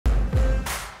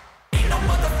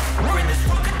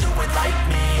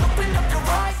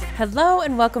Hello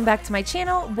and welcome back to my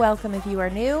channel. Welcome if you are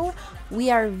new.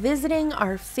 We are visiting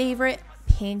our favorite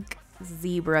Pink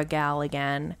Zebra gal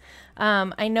again.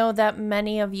 I know that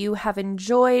many of you have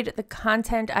enjoyed the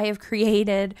content I have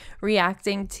created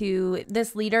reacting to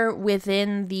this leader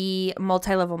within the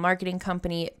multi-level marketing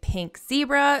company Pink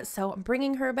Zebra, so I'm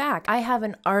bringing her back. I have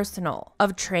an arsenal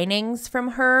of trainings from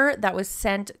her that was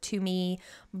sent to me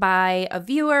by a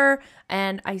viewer,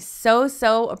 and I so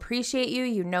appreciate you.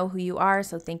 You know who you are,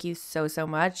 so thank you so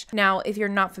much. Now, if you're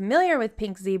not familiar with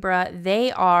Pink Zebra,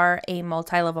 they are a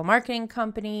multi-level marketing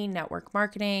company, network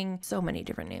marketing, so many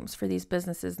different names for these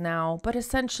businesses now, but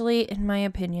essentially, in my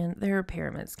opinion, they're a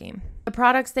pyramid scheme. The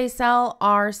products they sell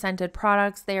are scented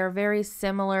products. They are very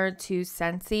similar to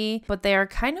Scentsy, but they are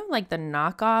kind of like the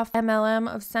knockoff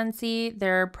MLM of Scentsy.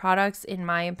 Their products, in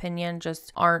my opinion,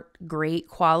 just aren't great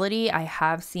quality. I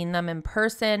have seen them in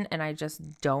person and I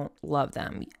just don't love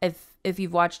them. If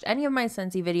you've watched any of my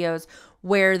Scentsy videos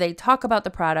where they talk about the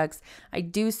products, I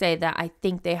do say that I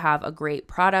think they have a great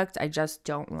product. I just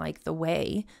don't like the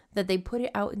way that they put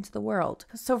it out into the world.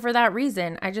 So for that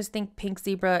reason, I just think Pink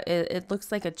Zebra, it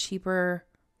looks like a cheaper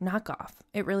knockoff.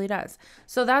 It really does.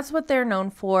 So that's what they're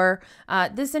known for.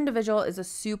 This individual is a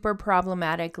super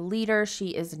problematic leader. She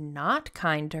is not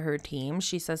kind to her team.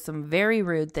 She says some very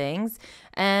rude things,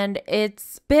 and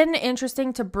it's been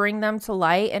interesting to bring them to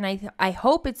light. And I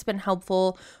hope it's been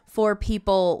helpful for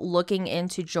people looking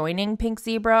into joining Pink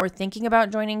Zebra or thinking about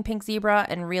joining Pink Zebra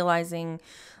and realizing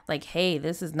like, hey,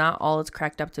 this is not all it's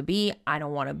cracked up to be. I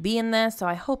don't want to be in this. So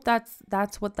I hope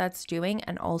that's what that's doing,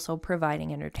 and also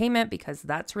providing entertainment, because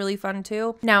that's really fun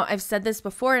too. Now, I've said this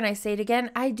before and I say it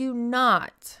again. I do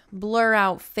not blur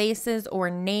out faces or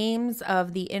names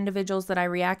of the individuals that I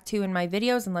react to in my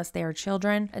videos unless they are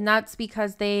children. And that's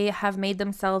because they have made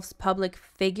themselves public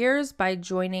figures by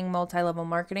joining multi-level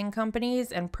marketing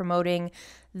companies and promoting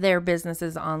their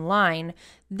businesses online.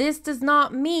 This does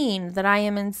not mean that I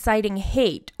am inciting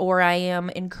hate or I am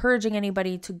encouraging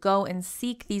anybody to go and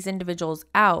seek these individuals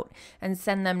out and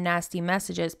send them nasty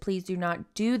messages. Please do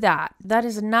not do that. That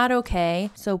is not okay.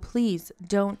 So please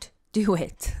don't do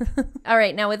it. All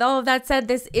right, now with all of that said,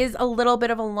 this is a little bit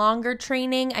of a longer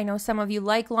training. I know some of you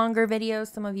like longer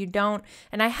videos, some of you don't,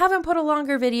 and I haven't put a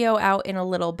longer video out in a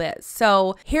little bit.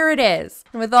 So here it is.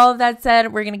 And with all of that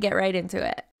said, we're gonna get right into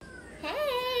it.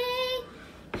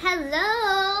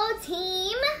 Hello,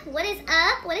 team. What is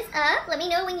up? What is up? Let me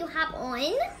know when you hop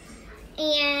on.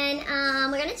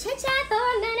 And we're going to chit-chat for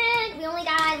a minute. We only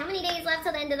got how many days left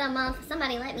till the end of the month?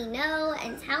 Somebody let me know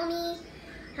and tell me.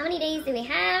 How many days do we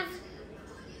have?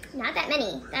 Not that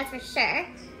many, that's for sure.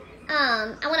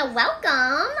 I want to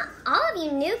welcome all of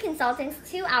you new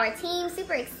consultants to our team.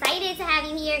 Super excited to have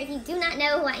you here. If you do not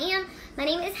know who I am, my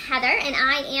name is Heather, and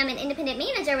I am an independent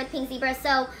manager with Pink Zebra.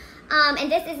 So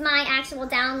and this is my actual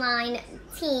downline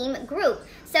team group.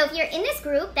 So if you're in this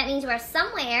group, that means you are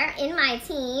somewhere in my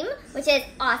team, which is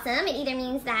awesome. It either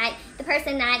means that the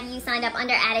person that you signed up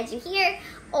under added you here,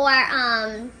 or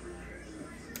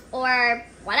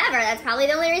whatever. That's probably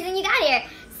the only reason you got here.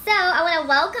 So I want to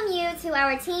welcome you to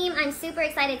our team. I'm super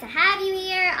excited to have you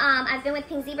here. I've been with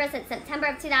Pink Zebra since September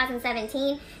of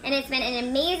 2017, and it's been an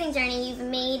amazing journey. You've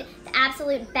made the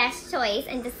absolute best choice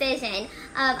and decision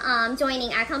of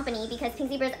joining our company, because Pink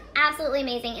Zebra is absolutely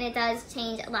amazing, and it does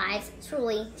change lives,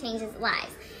 truly changes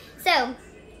lives. So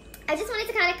I just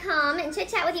wanted to kind of come and chit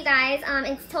chat with you guys.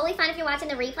 It's totally fine if you're watching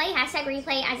the replay, hashtag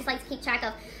replay. I just like to keep track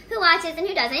of who watches and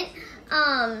who doesn't.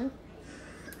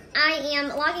 I am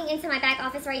logging into my back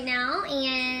office right now,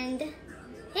 and hey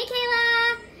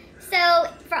Kayla!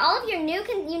 So for all of your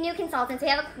new consultants, we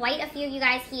have quite a few of you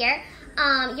guys here.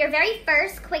 Your very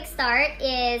first quick start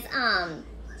is,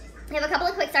 we have a couple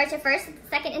of quick starts, your first,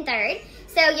 second, and third.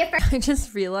 So your first— I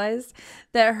just realized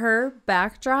that her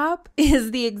backdrop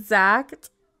is the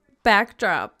exact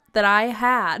backdrop that I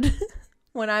had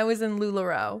when I was in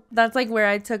LuLaRoe. That's like where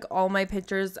I took all my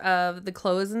pictures of the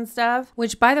clothes and stuff,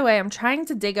 which, by the way, I'm trying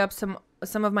to dig up some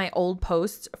of my old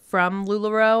posts from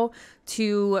LuLaRoe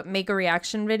to make a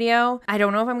reaction video. I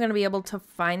don't know if I'm going to be able to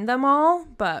find them all,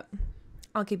 but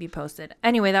I'll keep you posted.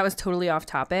 Anyway, that was totally off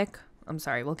topic. I'm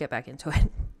sorry, we'll get back into it.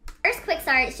 First quick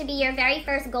start should be your very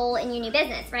first goal in your new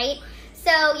business, right?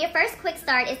 So your first quick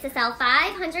start is to sell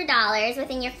 $500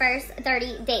 within your first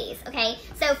 30 days, okay?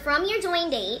 So from your join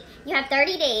date, you have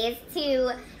 30 days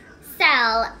to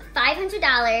sell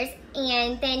 $500,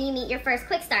 and then you meet your first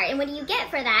quick start. And what you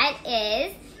get for that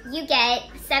is you get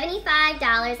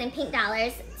 $75 in pink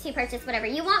dollars to purchase whatever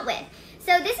you want with.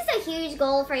 So this is a huge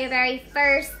goal for your very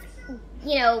first,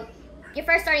 you're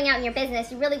first starting out in your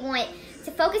business. You really want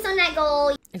to focus on that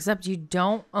goal. Except you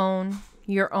don't own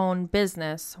your own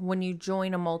business when you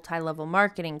join a multi-level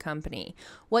marketing company.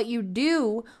 What you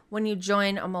do when you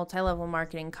join a multi-level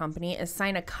marketing company is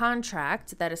sign a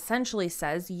contract that essentially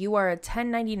says you are a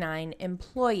 1099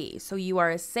 employee. So you are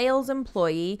a sales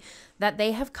employee that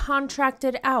they have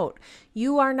contracted out.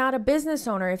 You are not a business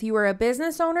owner. If you were a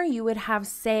business owner, you would have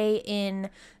say in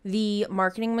the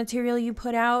marketing material you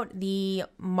put out, the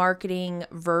marketing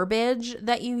verbiage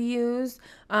that you use,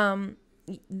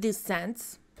 the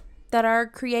scents that are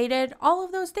created, all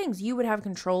of those things. You would have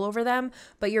control over them,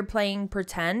 but you're playing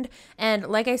pretend. And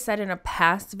like I said in a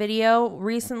past video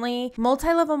recently,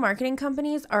 multi-level marketing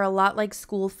companies are a lot like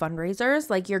school fundraisers.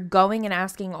 Like you're going and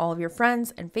asking all of your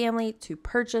friends and family to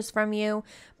purchase from you,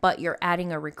 but you're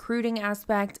adding a recruiting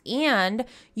aspect. And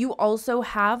you also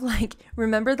have like,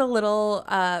 remember the little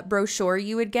brochure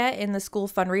you would get in the school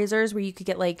fundraisers where you could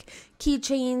get like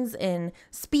keychains and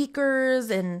speakers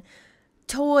and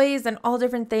toys and all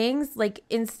different things? Like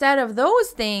instead of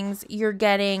those things, you're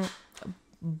getting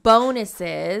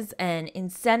bonuses and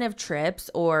incentive trips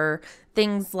or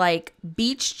things like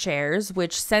beach chairs,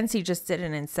 which Scentsy just did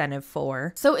an incentive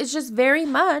for. So it's just very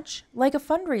much like a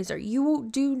fundraiser. You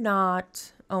do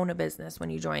not own a business when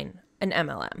you join an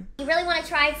MLM. You really want to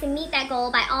try to meet that goal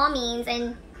by all means,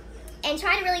 and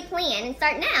try to really plan and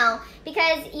start now,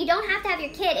 because you don't have to have your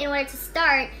kit in order to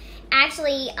start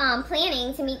actually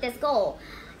planning to meet this goal.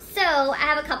 So I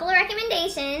have a couple of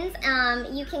recommendations.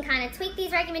 You can kind of tweak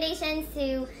these recommendations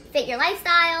to fit your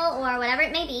lifestyle or whatever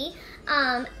it may be.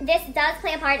 This does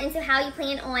play a part into how you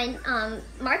plan on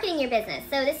marketing your business.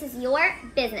 So this is your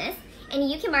business,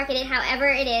 and you can market it however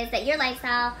it is that your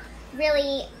lifestyle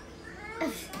really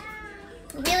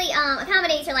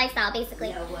accommodates your lifestyle,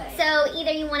 basically. So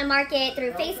either you want to market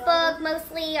through Facebook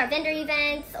mostly, or vendor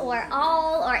events, or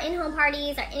all, or in-home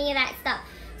parties, or any of that stuff.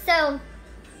 So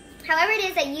however it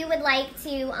is that you would like to,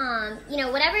 you know,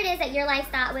 whatever it is that your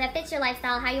lifestyle, that fits your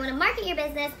lifestyle, how you want to market your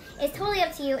business is totally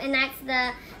up to you, and that's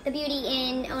the beauty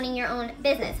in owning your own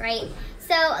business, right?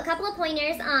 So a couple of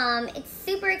pointers. It's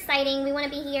super exciting. We want to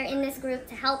be here in this group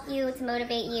to help you, to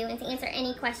motivate you, and to answer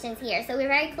any questions here. So we're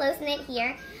very close-knit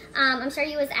here. I'm sure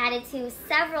you was added to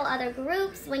several other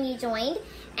groups when you joined,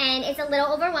 and it's a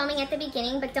little overwhelming at the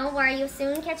beginning, but don't worry, you'll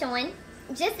soon catch on.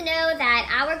 Just know that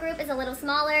our group is a little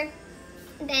smaller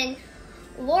than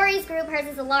Lori's group. Hers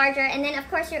is a larger, and then of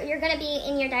course you're going to be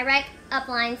in your direct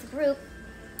uplines group,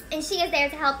 and she is there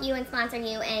to help you and sponsor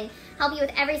you and help you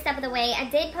with every step of the way. I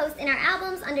did post in our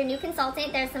albums under new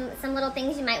consultant. There's some little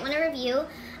things you might want to review.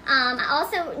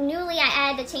 Also, newly I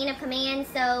add the chain of command.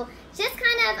 So just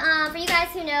kind of for you guys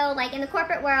who know, like in the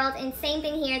corporate world, and same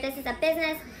thing here, this is a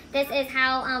business. This is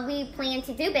how we plan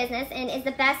to do business, and is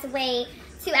the best way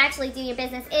to actually do your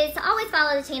business is to always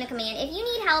follow the chain of command. If you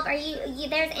need help, or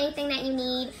there's anything that you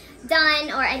need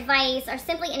done, or advice, or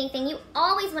simply anything, you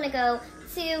always want to go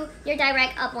to your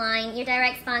direct upline, your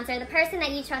direct sponsor, the person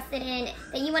that you trusted in,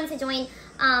 that you wanted to join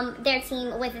their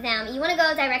team with them. You want to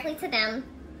go directly to them.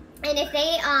 And if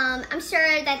they, I'm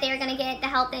sure that they're going to get the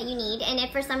help that you need. And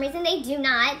if for some reason they do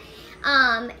not,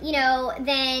 you know,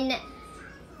 then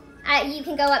you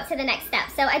can go up to the next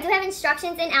step. So I do have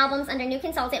instructions in albums under new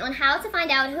consultant on how to find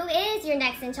out who is your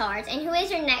next in charge and who is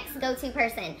your next go-to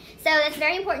person. So that's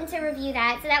very important to review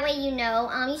that, so that way you know.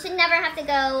 You should never have to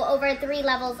go over 3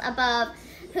 levels above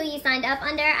who you signed up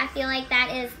under. I feel like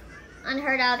that is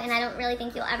unheard of, and I don't really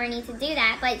think you'll ever need to do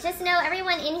that. But just know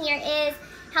everyone in here is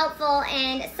helpful,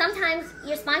 and sometimes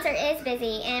your sponsor is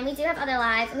busy, and we do have other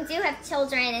lives, and we do have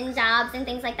children and jobs and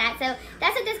things like that. So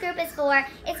that's what this group is for.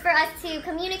 It's for us to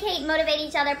communicate, motivate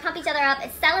each other, pump each other up,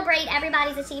 celebrate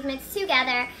everybody's achievements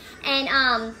together, and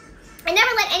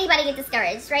never let anybody get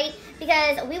discouraged, right?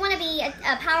 Because we want to be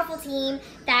a powerful team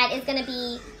that is going to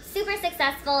be super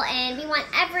successful, and we want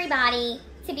everybody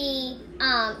to be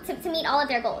to meet all of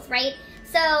their goals, right?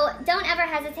 So don't ever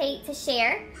hesitate to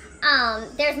share.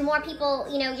 There's more people,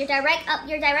 you know, your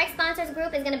direct sponsors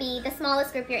group is going to be the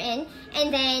smallest group you're in,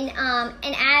 and then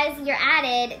and as you're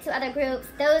added to other groups,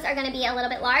 those are going to be a little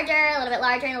bit larger, and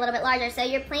a little bit larger. So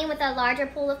you're playing with a larger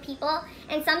pool of people,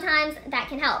 and sometimes that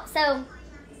can help. So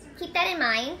keep that in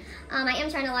mind. I am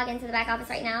trying to log into the back office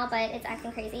right now, but it's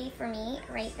acting crazy for me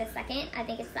right this second. I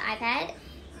think it's the iPad,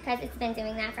 because it's been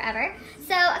doing that forever.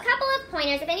 So a couple of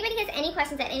pointers. If anybody has any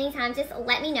questions at any time, just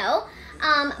let me know.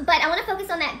 But I want to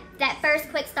focus on that first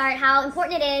quick start, how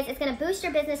important it is. It's going to boost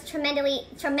your business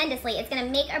tremendously. It's going to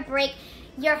make or break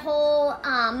your whole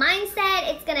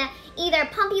mindset. It's going to either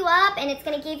pump you up, and it's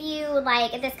going to give you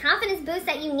like this confidence boost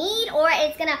that you need, or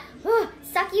it's going to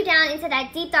suck you down into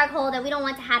that deep dark hole that we don't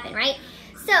want to happen, right?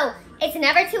 So it's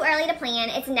never too early to plan.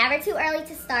 It's never too early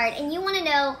to start, and you want to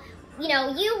know you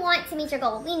know, you want to meet your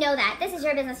goal. We know that. This is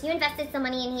your business. You invested some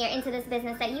money in here into this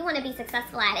business that you want to be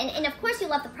successful at. And of course you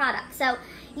love the product. So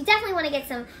you definitely want to get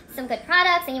some good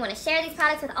products, and you want to share these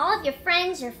products with all of your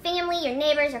friends, your family, your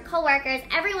neighbors, your coworkers,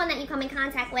 everyone that you come in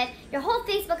contact with, your whole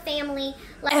Facebook family.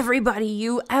 Everybody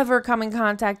you ever come in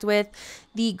contact with,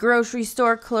 the grocery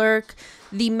store clerk,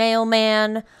 the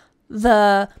mailman,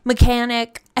 the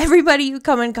mechanic, everybody you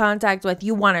come in contact with,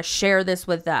 you want to share this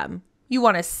with them. You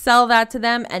want to sell that to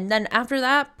them, and then after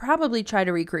that, probably try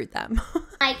to recruit them.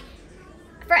 Like,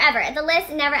 forever. The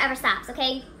list never ever stops,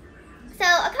 okay? So,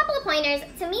 a couple of pointers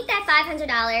to meet that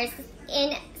 $500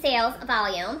 in sales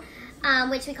volume,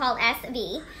 which we call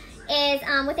SV, is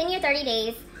within your 30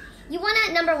 days, you want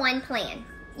to, number one, plan.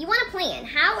 You want to plan.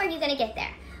 How are you going to get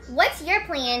there? What's your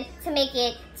plan to make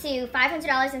it to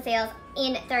 $500 in sales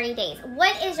in 30 days?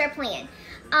 What is your plan?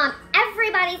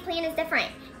 Everybody's plan is different.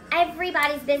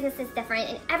 Everybody's business is different,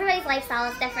 and everybody's lifestyle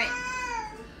is different.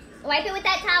 Wipe it with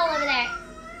that towel over there.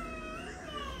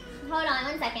 Hold on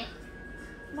 1 second.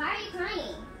 Why are you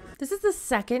crying? This is the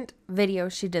second video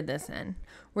she did this in,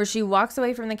 where she walks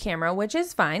away from the camera, which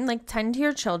is fine. Like, tend to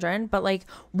your children, but like,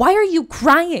 why are you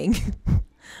crying?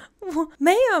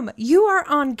 Ma'am, you are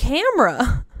on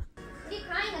camera. What are you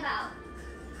crying about?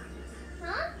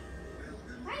 Huh?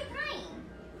 Why are you crying?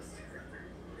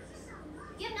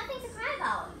 You have nothing to cry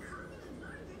about.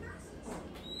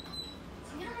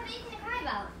 You don't have anything to cry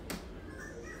about.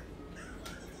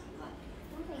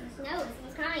 Okay, his nose.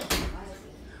 He's crying.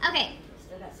 Okay.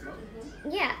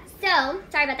 Yeah. So,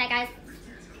 sorry about that, guys.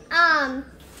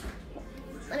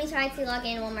 Let me try to log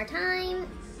in one more time.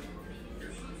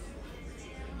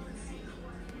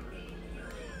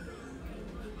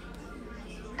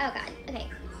 Oh God. Okay.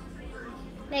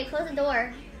 Babe, close the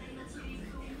door.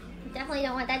 Definitely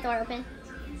don't want that door open.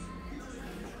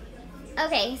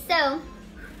 Okay, so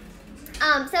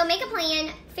make a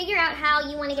plan, figure out how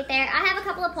you want to get there. I have a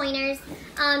couple of pointers,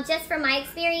 just from my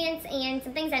experience and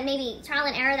some things that maybe trial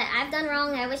and error that I've done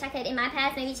wrong that I wish I could in my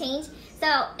past maybe change.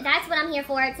 So that's what I'm here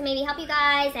for, to maybe help you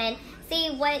guys and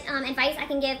see what advice I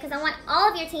can give, because I want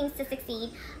all of your teams to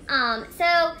succeed.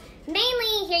 So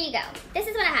mainly, here you go. This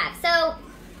is what I have. So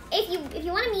if you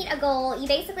want to meet a goal, you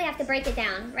basically have to break it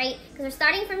down, right? Because we're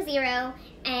starting from 0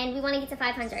 and we want to get to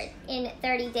 500 in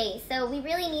 30 days. So we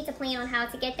really need to plan on how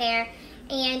to get there,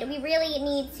 and we really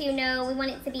need to know, we want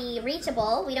it to be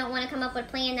reachable. We don't want to come up with a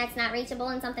plan that's not reachable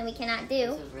and something we cannot do.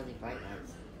 This is really bright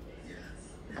lights.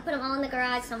 I put them all in the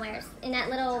garage somewhere, in that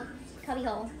little cubby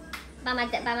hole by my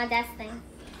desk thing.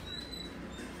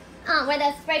 Where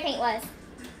the spray paint was.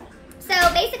 So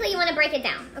basically you want to break it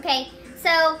down, okay?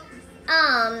 So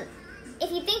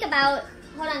if you think about,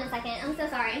 hold on a second, I'm so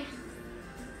sorry.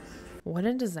 What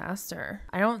a disaster.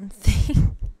 I don't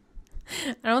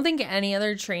think any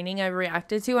other training I've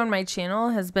reacted to on my channel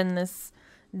has been this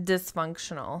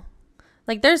dysfunctional.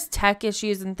 Like, there's tech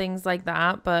issues and things like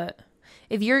that, but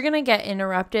if you're going to get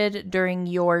interrupted during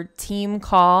your team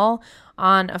call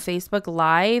on a Facebook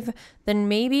Live, then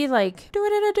maybe like do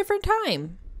it at a different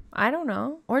time. I don't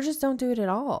know. Or just don't do it at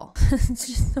all. It's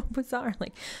just so bizarre.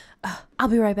 Like, I'll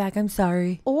be right back, I'm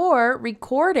sorry. Or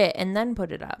record it and then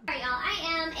put it up. All right, y'all.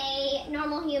 I am a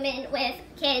normal human with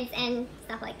kids and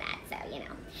stuff like that, so, you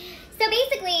know. So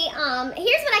basically,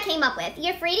 here's what I came up with.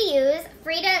 You're free to use,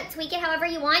 free to tweak it however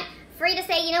you want, free to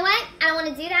say, you know what, I don't want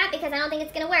to do that because I don't think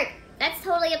it's going to work. That's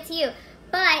totally up to you.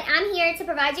 But I'm here to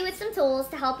provide you with some tools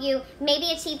to help you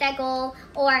maybe achieve that goal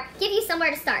or give you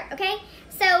somewhere to start, okay?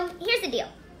 So here's the deal.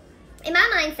 In my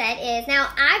mindset is, now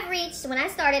when I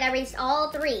started, I reached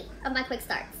all 3 of my quick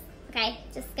starts, okay?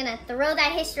 Just gonna throw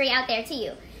that history out there to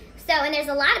you. So, and there's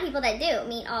a lot of people that do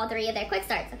meet all 3 of their quick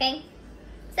starts, okay?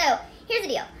 So, here's the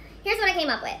deal. Here's what I came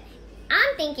up with.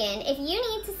 I'm thinking, if you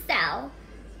need to sell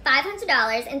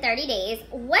 $500 in 30 days,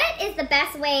 what is the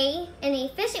best way and the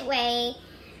efficient way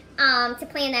to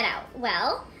plan that out?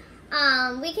 Well,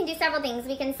 we can do several things.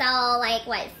 We can sell, like,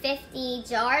 50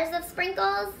 jars of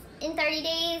sprinkles in 30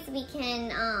 days. We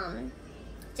can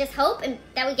just hope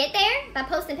that we get there by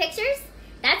posting pictures.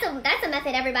 That's a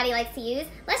method everybody likes to use.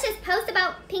 Let's just post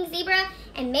about Pink Zebra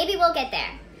and maybe we'll get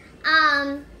there.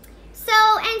 And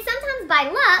sometimes by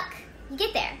luck, you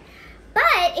get there.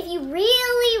 But if you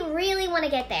really, really want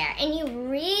to get there and you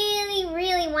really,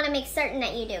 really want to make certain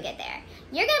that you do get there,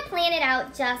 you're going to plan it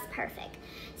out just perfect.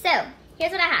 So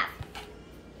here's what I have.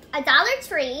 A Dollar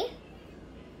Tree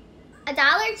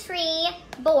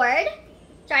board,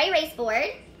 dry erase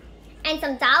board, and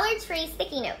some Dollar Tree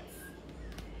sticky notes.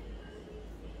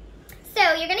 So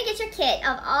you're going to get your kit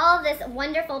of all this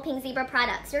wonderful Pink Zebra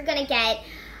products. You're going to get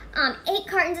 8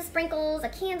 cartons of sprinkles, a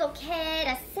candle kit,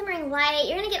 a simmering light.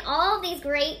 You're gonna get all of these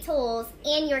great tools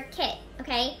in your kit,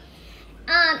 okay?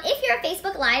 If you're a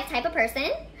Facebook Live type of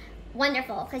person,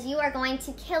 wonderful, because you are going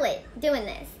to kill it doing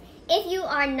this. If you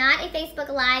are not a Facebook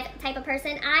Live type of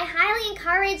person, I highly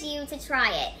encourage you to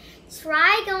try it.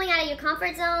 Try going out of your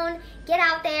comfort zone, get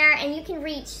out there, and you can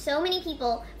reach so many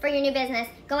people for your new business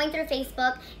going through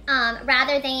Facebook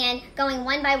rather than going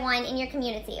one by one in your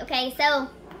community, okay? So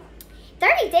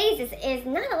 30 days is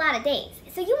not a lot of days.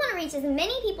 So you want to reach as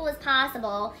many people as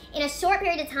possible in a short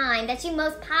period of time that you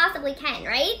most possibly can,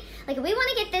 right? Like we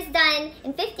want to get this done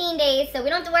in 15 days so we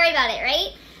don't have to worry about it,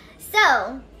 right?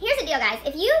 So here's the deal, guys.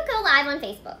 If you go live on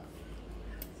Facebook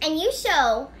and you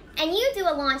show and you do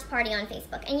a launch party on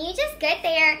Facebook and you just get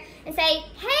there and say,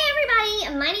 hey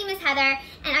everybody, my name is Heather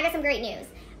and I got some great news.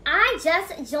 I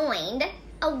just joined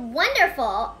a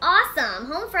wonderful, awesome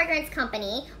home fragrance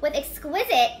company with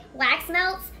exquisite wax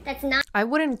melts that's not... I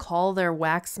wouldn't call their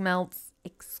wax melts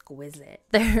exquisite.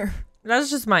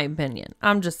 That's just my opinion.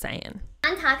 I'm just saying.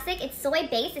 Non-toxic, it's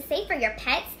soy-based, it's safe for your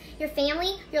pets, your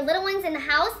family, your little ones in the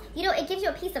house. You know, it gives you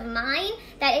a peace of mind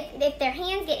that if their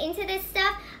hands get into this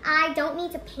stuff, I don't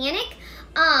need to panic.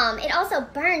 It also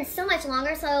burns so much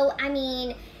longer, so, I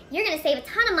mean, you're going to save a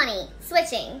ton of money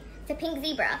switching to Pink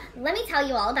Zebra. Let me tell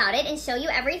you all about it and show you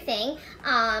everything,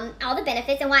 all the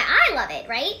benefits and why I love it,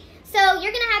 right? So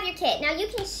you're gonna have your kit. Now you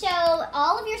can show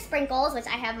all of your sprinkles, which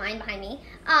I have mine behind me.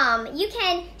 You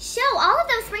can show all of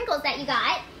those sprinkles that you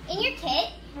got in your kit.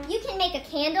 You can make a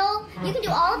candle. You can do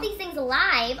all of these things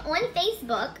live on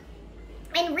Facebook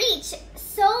and reach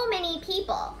so many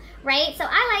people, right? So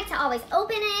I like to always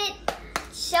open it,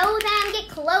 show them, get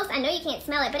close. I know you can't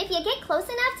smell it, but if you get close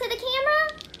enough to the camera,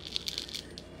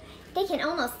 they can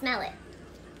almost smell it.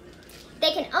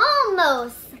 They can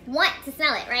almost want to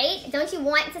smell it, right? Don't you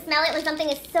want to smell it when something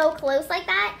is so close like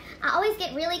that? I always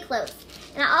get really close.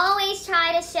 And I always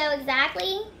try to show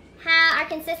exactly how our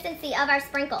consistency of our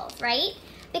sprinkles, right?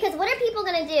 Because what are people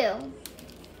gonna do?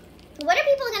 What are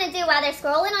people gonna do while they're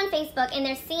scrolling on Facebook and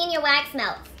they're seeing your wax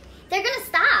melts? They're gonna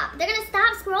stop. They're gonna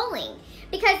stop scrolling.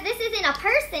 Because this isn't a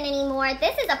person anymore.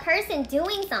 This is a person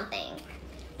doing something.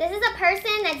 This is a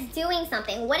person that's doing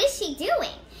something. What is she doing?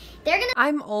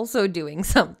 I'm also doing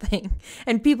something.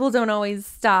 And people don't always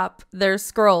stop their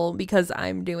scroll because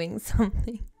I'm doing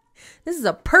something. This is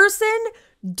a person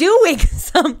doing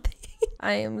something.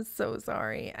 I am so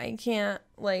sorry. I can't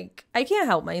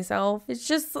help myself. It's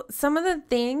just some of the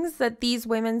things that these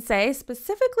women say,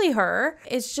 specifically her,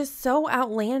 it's just so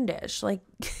outlandish. Like,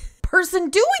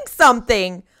 person doing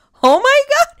something. Oh my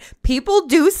God. People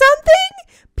do something?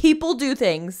 People do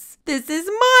things. This is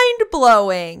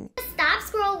mind-blowing. Stop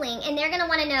scrolling and they're going to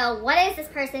want to know, what is this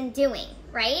person doing,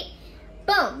 right?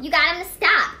 Boom, you got them to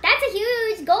stop. That's a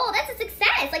huge goal. That's a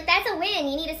success. Like, that's a win.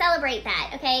 You need to celebrate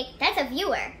that, okay? That's a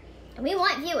viewer. And we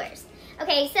want viewers.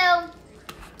 Okay, so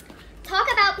talk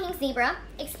about Pink Zebra.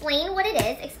 Explain what it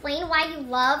is. Explain why you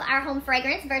love our home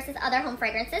fragrance versus other home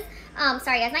fragrances.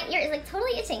 Sorry guys, my ear is like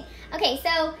totally itching. Okay,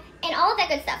 so, and all of that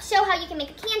good stuff. Show how you can make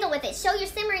a candle with it. Show your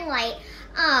simmering light.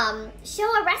 Show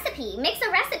a recipe, mix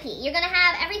a recipe. You're gonna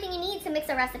have everything you need to mix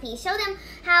a recipe. Show them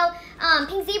how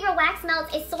Pink Zebra wax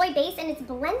melts is soy based and it's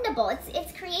blendable.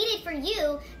 It's created for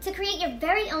you to create your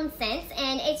very own scents,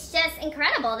 and it's just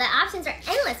incredible. The options are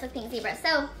endless with Pink Zebra.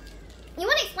 So you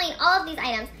want to explain all of these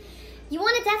items. You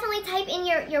want to definitely type in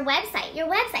your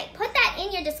website. Put that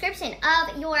in your description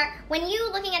of when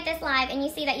you looking at this live and you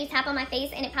see that you tap on my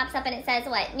face and it pops up and it says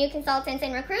what, new consultants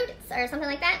and recruits or something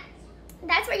like that.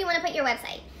 That's where you want to put your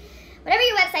website. Whatever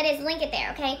your website is, link it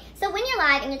there, okay? So when you're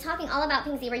live and you're talking all about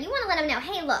Pink Zebra, you want to let them know,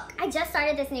 hey, look, I just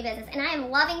started this new business and I am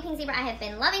loving Pink Zebra. I have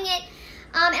been loving it.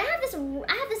 And I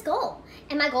have this goal.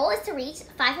 And my goal is to reach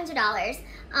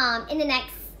 $500 in the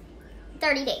next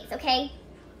 30 days, okay?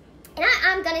 And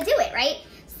I'm going to do it, right?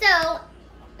 So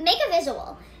make a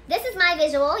visual. This is my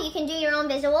visual. You can do your own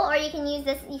visual, or you can use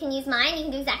this. You can use mine. You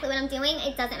can do exactly what I'm doing.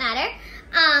 It doesn't matter.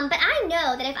 But I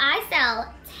know that if I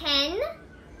sell 10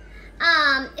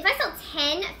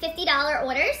 $50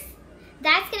 orders,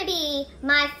 that's going to be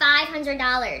my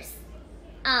 $500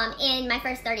 in my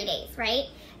first 30 days, right?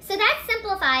 So that's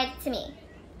simplified to me.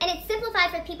 And it's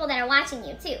simplified for people that are watching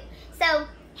you too. So,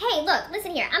 hey, look,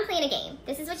 listen here. I'm playing a game.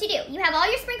 This is what you do. You have all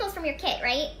your sprinkles from your kit,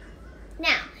 right?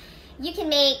 Now, you can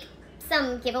make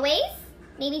some giveaways.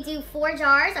 Maybe do 4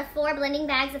 jars or 4 blending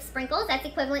bags of sprinkles. That's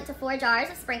equivalent to 4 jars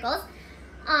of sprinkles.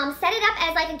 Set it up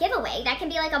as like a giveaway. That can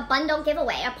be like a bundle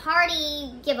giveaway, a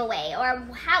party giveaway, or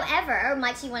however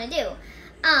much you want to do.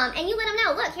 And you let them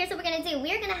know, look, here's what we're going to do.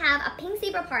 We're going to have a Pink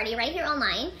Zebra party right here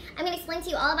online. I'm going to explain to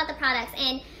you all about the products.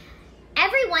 And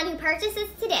everyone who purchases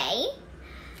today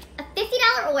a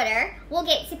 $50 order will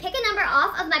get to pick a number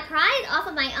off of my prize, off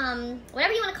of my,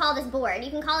 whatever you want to call this board.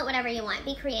 You can call it whatever you want.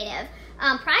 Be creative.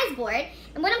 Prize board.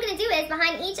 And what I'm going to do is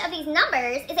behind each of these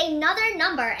numbers is another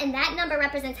number, and that number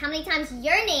represents how many times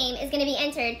your name is going to be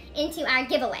entered into our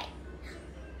giveaway.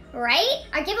 Right?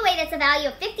 Our giveaway that's a value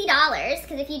of $50,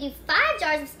 because if you do 5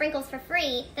 jars of sprinkles for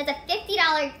free, that's a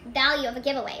 $50 value of a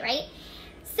giveaway, right?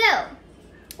 So,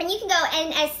 and you can go,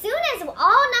 and as soon as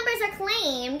all numbers are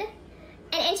claimed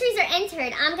and entries are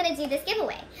entered, I'm going to do this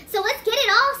giveaway. So let's get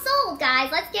it all sold,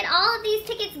 guys. Let's get all of these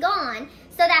tickets gone,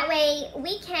 so that way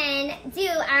we can do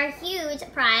our huge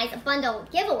prize bundle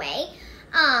giveaway.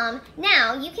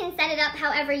 Now, you can set it up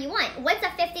however you want. What's a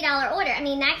 $50 order? I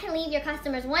mean, that can leave your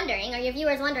customers wondering, or your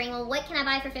viewers wondering, well, what can I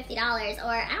buy for $50? Or,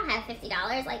 I don't have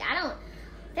 $50. Like, I don't,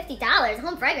 $50,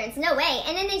 home fragrance, no way.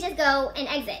 And then they just go and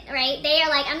exit, right? They are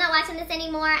like, I'm not watching this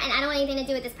anymore, and I don't want anything to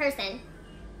do with this person.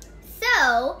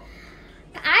 So,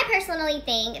 I personally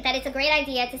think that it's a great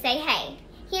idea to say, hey,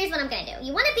 here's what I'm going to do.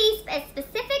 You want to be as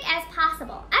specific as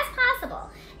possible,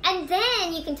 and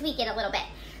then you can tweak it a little bit.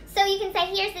 So you can say,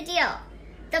 here's the deal.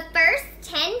 The first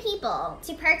 10 people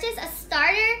to purchase a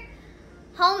starter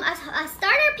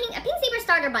Pink Zebra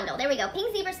starter bundle. There we go.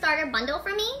 Pink Zebra starter bundle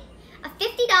for me. A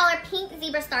 $50 Pink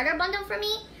Zebra starter bundle for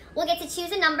me. We'll get to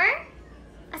choose a number,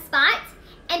 a spot,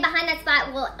 and behind that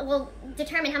spot we'll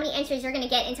determine how many entries you're going to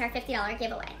get into our $50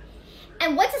 giveaway.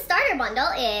 And what's a starter bundle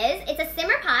is, it's a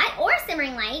simmer pot or a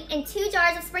simmering light and 2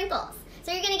 jars of sprinkles.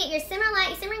 So you're going to get your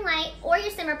simmering light or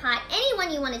your simmer pot, any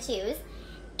one you want to choose,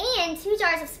 and 2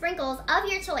 jars of sprinkles of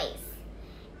your choice.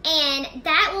 And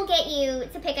that will get you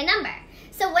to pick a number.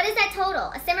 So what is that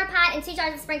total? A simmer pot and 2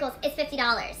 jars of sprinkles is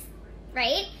 $50,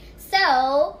 right?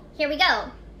 So here we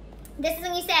go. This is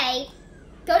when you say,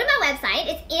 go to my website.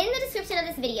 It's in the description of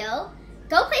this video.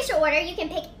 Go place your order. You can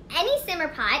pick any simmer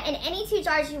pot and any 2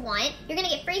 jars you want. You're going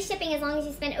to get free shipping as long as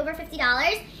you spend over $50.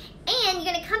 And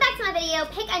you're going to come back to my video,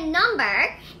 pick a number,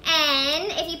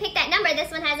 and if you pick that number, this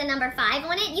one has a number 5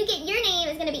 on it, your name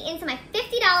is going to be into my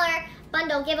 $50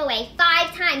 bundle giveaway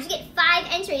 5 times. You get 5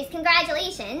 entries.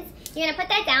 Congratulations. You're going to put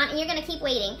that down, and you're going to keep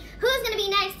waiting. Who's going to be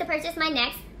next to purchase my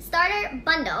next starter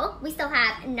bundle? We still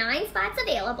have 9 spots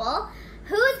available.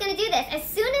 Who's going to do this? As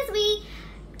soon as we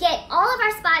get all of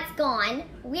our spots gone,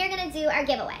 we're going to do our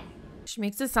giveaway. She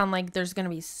makes it sound like there's going to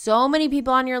be so many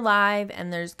people on your live,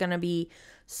 and there's going to be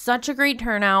such a great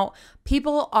turnout.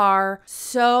 People are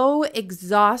so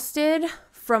exhausted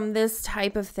from this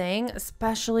type of thing,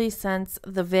 especially since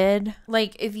the vid.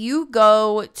 Like, if you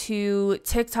go to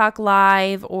TikTok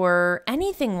live or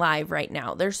anything live right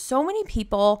now, there's so many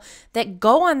people that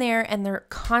go on there and they're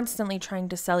constantly trying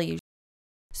to sell you.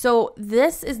 So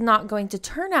this is not going to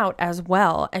turn out as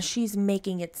well as she's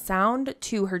making it sound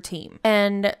to her team.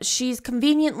 And she's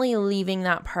conveniently leaving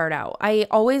that part out. I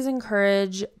always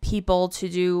encourage people to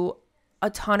do a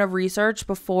ton of research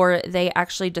before they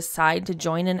actually decide to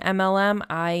join an MLM.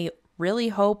 I really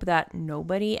hope that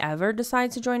nobody ever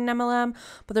decides to join an MLM,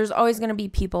 but there's always going to be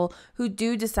people who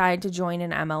do decide to join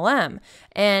an MLM.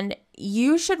 And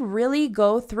you should really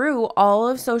go through all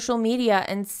of social media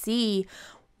and see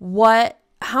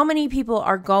how many people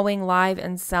are going live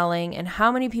and selling, and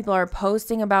how many people are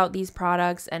posting about these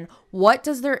products, and what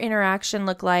does their interaction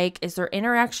look like? Is their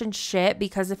interaction shit?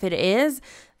 Because if it is,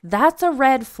 that's a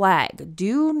red flag.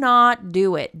 Do not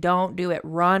do it. Don't do it.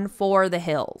 Run for the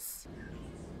hills.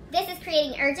 This is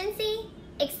creating urgency,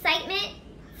 excitement,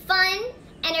 fun,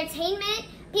 entertainment.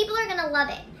 People are going to love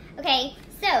it. Okay,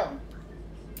 so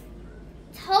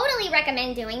totally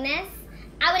recommend doing this.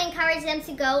 I would encourage them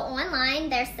to go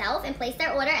online themselves and place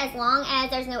their order as long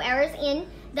as there's no errors in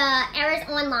the errors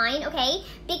online, okay?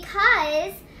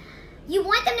 Because you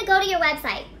want them to go to your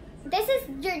website.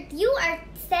 You are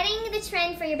setting the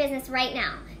trend for your business right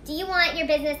now. Do you want your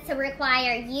business to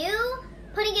require you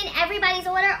putting in everybody's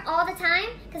order all the time?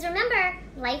 Because remember,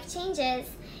 life changes,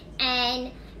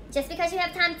 and just because you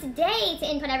have time today to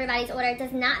input everybody's order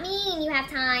does not mean you have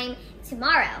time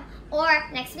tomorrow or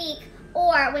next week,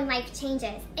 or when life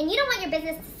changes. And you don't want your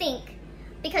business to sink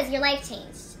because your life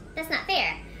changed. That's not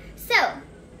fair. So,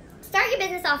 start your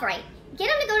business off right. Get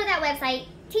them to go to that website.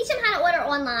 Teach them how to order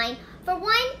online. For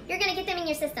one, you're going to get them in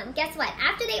your system. Guess what?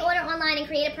 After they order online and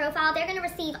create a profile, they're going to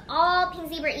receive all Pink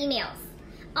Zebra emails.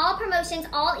 All promotions,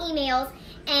 all emails,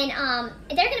 and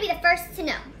they're going to be the first to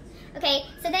know. Okay,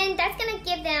 so then that's going to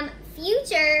give them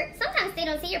future, sometimes they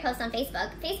don't see your post on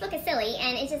Facebook. Facebook is silly,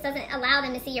 and it just doesn't allow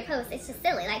them to see your post. It's just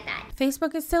silly like that.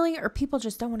 Facebook is silly, or people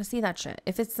just don't want to see that shit.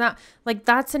 If it's not, like,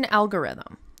 that's an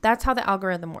algorithm. That's how the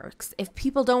algorithm works. If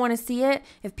people don't want to see it,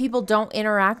 if people don't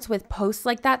interact with posts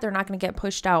like that, they're not going to get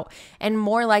pushed out. And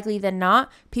more likely than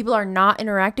not, people are not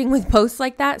interacting with posts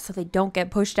like that, so they don't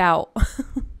get pushed out.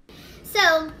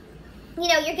 So, you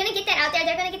know, you're going to get that out there.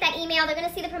 They're going to get that email. They're going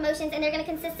to see the promotions, and they're going to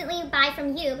consistently buy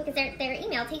from you because their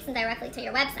email takes them directly to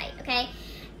your website, okay?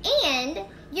 And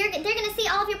they're going to see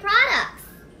all of your products.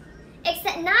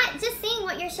 Except not just seeing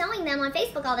what you're showing them on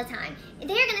Facebook all the time. They're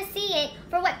gonna see it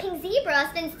for what Pink Zebra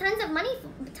spends tons of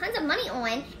money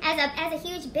on as a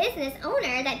huge business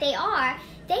owner that they are.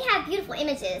 They have beautiful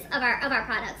images of our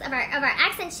products, of our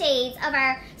accent shades, of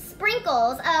our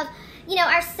sprinkles, of, you know,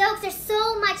 our soaps. There's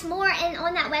so much more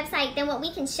on that website than what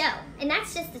we can show, and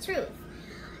that's just the truth.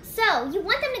 So you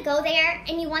want them to go there,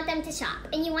 and you want them to shop,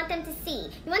 and you want them to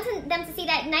see. You want them to see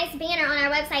that nice banner on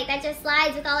our website that just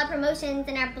slides with all our promotions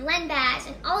and our blend batch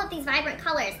and all of these vibrant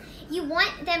colors. You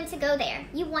want them to go there.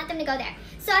 You want them to go there.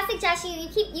 So I suggest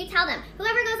you tell them,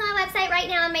 whoever goes on my website right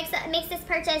now and makes this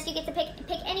purchase, you get to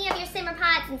pick any of your simmer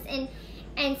pots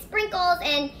and sprinkles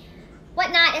and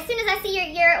whatnot. As soon as I see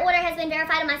your order has been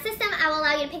verified in my system, I will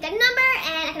allow you to pick a number,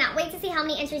 and I cannot wait to see how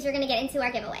many entries you're going to get into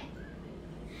our giveaway.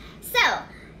 So,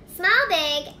 smile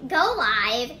big, go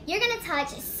live. You're going to touch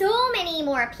so many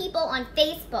more people on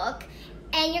Facebook,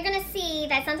 and you're going to see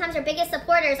that sometimes your biggest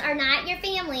supporters are not your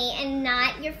family and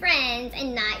not your friends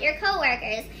and not your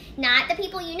coworkers, not the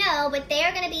people you know, but they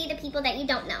are going to be the people that you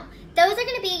don't know. Those are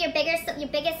going to be your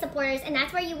biggest supporters, and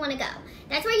that's where you want to go.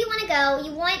 That's where you want to go.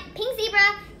 You want Pink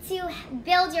Zebra to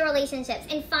build your relationships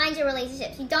and find your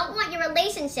relationships. You don't want your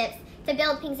relationships to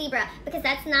build Pink Zebra, because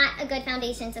that's not a good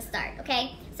foundation to start,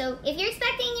 okay? So if you're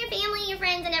expecting your family, your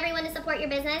friends, and everyone to support your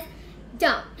business,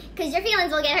 don't, because your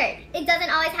feelings will get hurt. It doesn't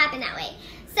always happen that way.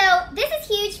 So this is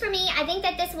huge for me. I think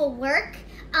that this will work.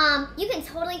 You can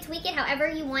totally tweak it however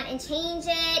you want and change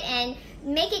it and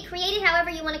make it creative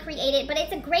however you want to create it, but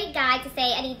it's a great guide to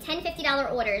say I need $10,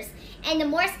 $50 orders. And the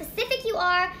more specific you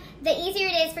are, the easier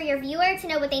it is for your viewer to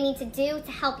know what they need to do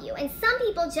to help you. And some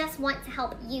people just want to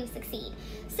help you succeed.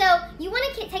 So you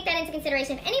want to take that into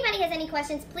consideration. If anybody has any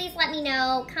questions, please let me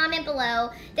know. Comment below.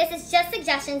 This is just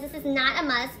suggestions. This is not a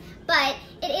must, but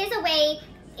it is a way,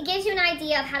 it gives you an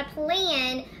idea of how to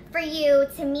plan for you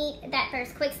to meet that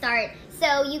first quick start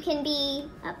so you can be,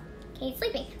 oh, Kate's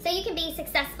sleeping, so you can be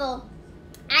successful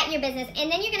at your business,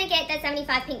 and then you're going to get that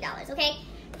 75 pink dollars, okay?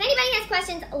 If anybody has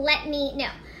questions, let me know.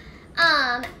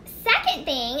 Second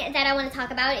thing that I want to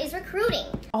talk about is recruiting.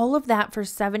 All of that for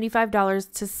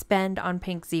 $75 to spend on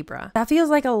Pink Zebra. That feels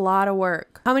like a lot of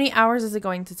work. How many hours is it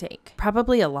going to take?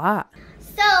 Probably a lot.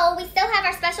 So we still have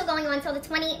our special going on until the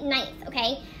 29th,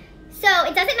 okay? So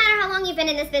it doesn't matter how long you've been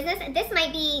in this business. This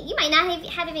might be, you might not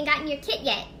have even gotten your kit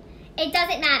yet. It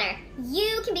doesn't matter.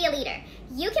 You can be a leader.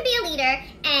 You can be a leader,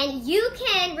 and you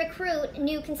can recruit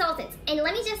new consultants. And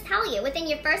let me just tell you, within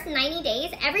your first 90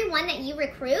 days, everyone that you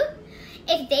recruit,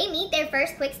 if they meet their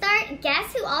first quick start,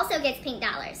 guess who also gets pink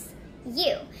dollars?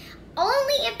 You.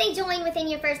 Only if they join within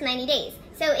your first 90 days.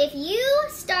 So if you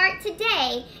start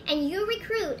today and you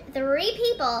recruit 3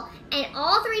 people and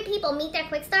all 3 people meet their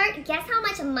quick start, guess how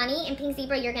much money in Pink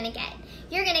Zebra you're going to get?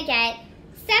 You're going to get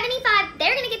 75,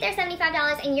 they're going to get their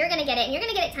 $75 and you're going to get it, and you're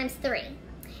going to get it times 3.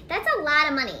 That's a lot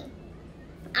of money.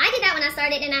 I did that when I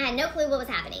started and I had no clue what was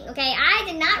happening, okay? I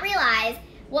did not realize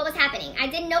what was happening.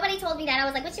 Nobody told me that. I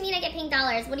was like, what do you mean I get pink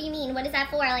dollars? What do you mean? What is that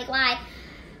for? Like, why?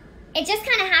 It just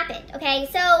kind of happened, okay?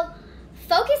 So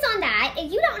focus on that.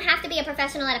 You don't have to be a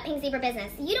professional at a Pink Zebra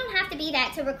business. You don't have to be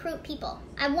that to recruit people.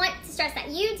 I want to stress that.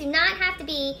 You do not have to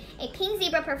be a Pink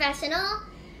Zebra professional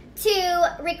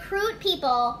to recruit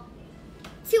people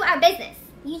to our business.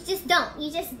 You just don't. You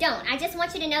just don't. I just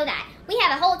want you to know that. We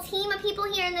have a whole team of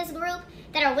people here in this group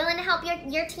that are willing to help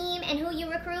your team and who you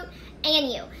recruit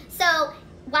and you. So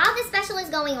while this special is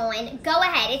going on, go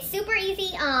ahead. It's super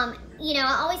easy. You know,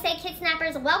 I always say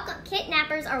kidnappers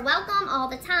are welcome all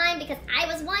the time, because I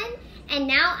was one, and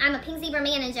now I'm a Pink Zebra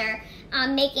manager,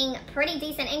 making pretty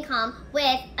decent income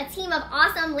with a team of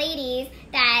awesome ladies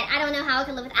that I don't know how I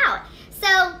could live without.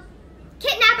 So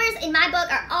kidnappers in my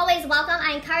book are always welcome.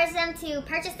 I encourage them to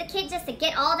purchase the kit just to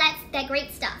get all that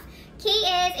great stuff. Key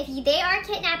is, if they are a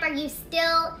kidnapper, you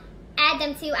still add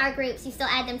them to our groups. You still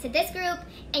add them to this group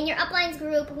and your uplines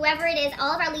group, whoever it is,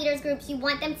 all of our leaders groups. You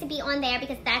want them to be on there,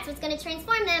 because that's what's going to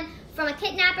transform them from a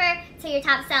kidnapper to your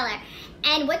top seller.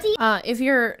 And what do you... if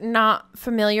you're not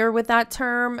familiar with that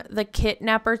term, the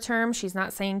kidnapper term, she's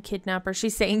not saying kidnapper,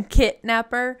 she's saying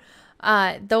kidnapper.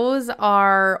 Those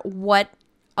are what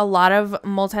a lot of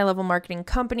multi-level marketing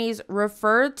companies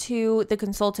refer to the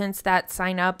consultants that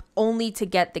sign up only to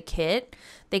get the kit.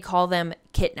 They call them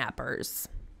kidnappers.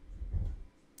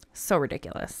 So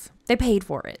ridiculous. They paid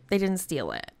for it. They didn't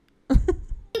steal it.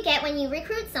 You get when you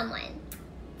recruit someone.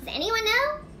 Does anyone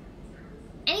know?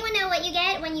 Anyone know what you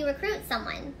get when you recruit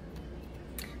someone?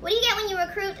 What do you get when you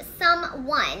recruit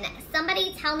someone?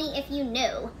 Somebody tell me if you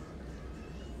knew.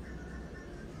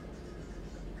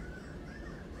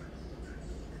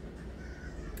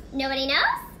 Nobody knows?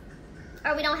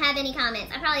 Or we don't have any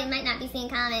comments? I probably might not be seeing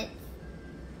comments.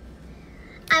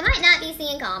 I might not be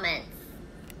seeing comments.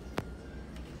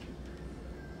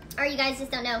 Or you guys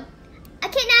just don't know. A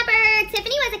kidnapper!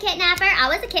 Tiffany was a kidnapper. I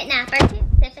was a kidnapper too,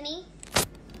 Tiffany.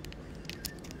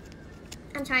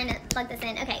 I'm trying to plug this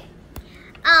in. Okay.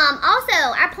 Also,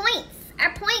 our points.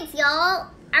 Our points, y'all.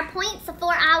 Our points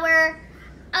for our,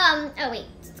 oh wait,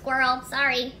 squirrel,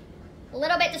 sorry. A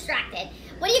little bit distracted.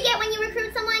 What do you get when you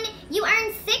recruit someone? You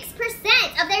earn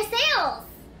 6% of their sales.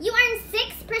 You earn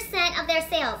 6% of their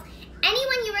sales.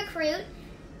 Anyone you recruit,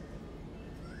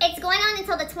 it's going on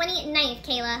until the 29th,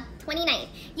 Kayla, 29th.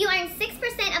 You earn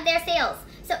 6% of their sales.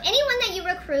 So anyone that you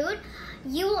recruit,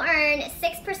 you earn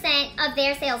 6% of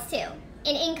their sales too,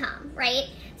 in income, right?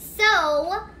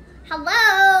 So,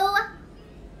 hello,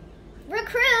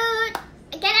 recruit,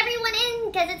 get everyone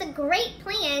in, because it's a great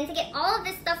plan to get all of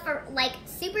this stuff for like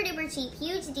super duper cheap,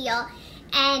 huge deal.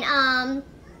 And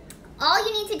all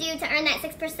you need to do to earn that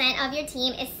 6% of your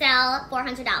team is sell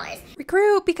 $400.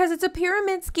 Recruit, because it's a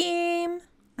pyramid scheme.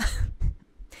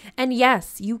 And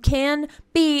yes, you can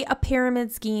be a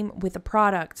pyramid scheme with a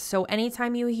product. So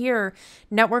anytime you hear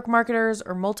network marketers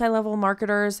or multi-level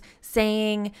marketers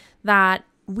saying that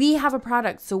we have a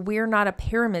product, so we're not a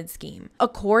pyramid scheme.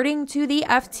 According to the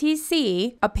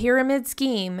FTC, a pyramid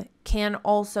scheme can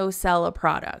also sell a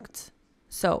product.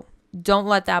 So don't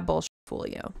let that bullshit fool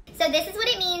you. So this is what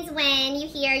it means when you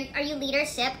hear, are you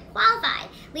leadership qualified?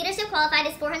 Leadership qualified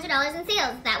is $400 in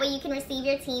sales. That way you can receive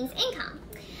your team's income.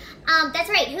 That's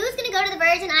right. Who's going to go to the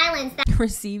Virgin Islands?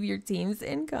 Receive your team's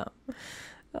income.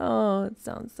 Oh, it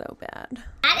sounds so bad.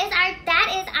 That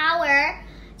is our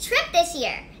trip this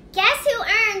year. Guess who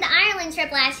earned the Ireland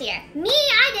trip last year? Me,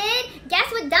 I did.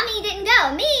 Guess what dummy didn't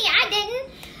go? Me, I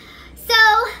didn't. So,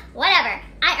 whatever.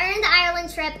 I earned the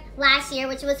Ireland trip last year,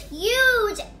 which was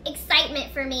huge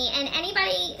excitement for me. And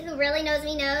anybody who really knows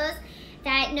me knows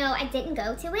that, no, I didn't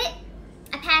go to it.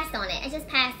 I passed on it. I just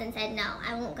passed and said, no,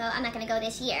 I won't go. I'm not going to go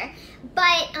this year.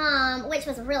 But, which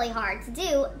was really hard to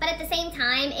do. But at the same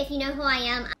time, if you know who I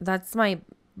am. That's my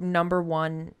number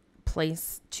one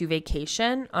place to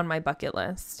vacation on my bucket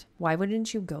list. Why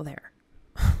wouldn't you go there?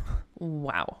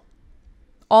 Wow.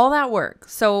 All that work.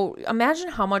 So imagine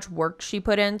how much work she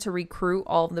put in to recruit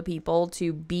all of the people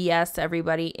to BS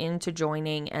everybody into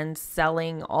joining and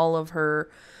selling all of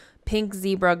her Pink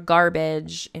Zebra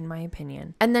garbage, in my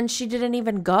opinion. And then she didn't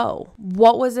even go.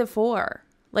 What was it for?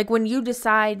 Like when you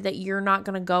decide that you're not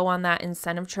going to go on that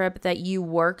incentive trip that you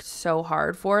worked so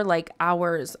hard for, like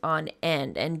hours on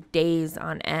end and days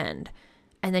on end,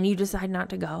 and then you decide not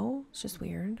to go, it's just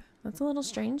weird. That's a little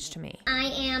strange to me. I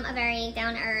am a very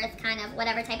down-to-earth kind of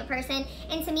whatever type of person.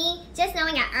 And to me, just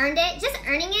knowing I earned it, just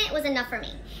earning it was enough for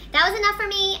me. That was enough for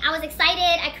me. I was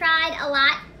excited. I cried a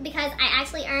lot because I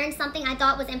actually earned something I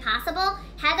thought was impossible.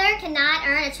 Heather cannot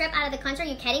earn a trip out of the country. Are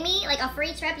you kidding me? Like a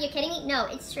free trip? You're kidding me? No,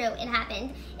 it's true. It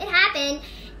happened. It happened.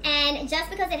 And just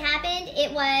because it happened,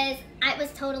 I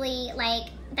was totally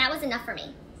like, that was enough for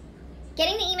me.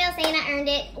 Getting the email saying I earned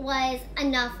it was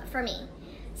enough for me.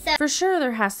 So, for sure,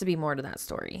 there has to be more to that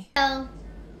story.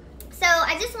 So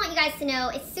I just want you guys to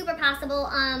know it's super possible.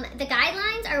 The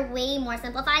guidelines are way more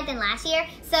simplified than last year.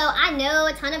 So I know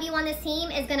a ton of you on this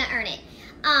team is going to earn it.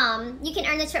 You can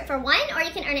earn the trip for one or you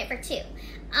can earn it for two.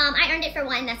 I earned it for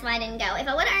one. That's why I didn't go. If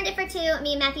I would have earned it for two,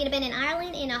 me and Matthew would have been in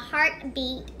Ireland in a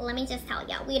heartbeat. Let me just tell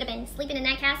y'all. We would have been sleeping in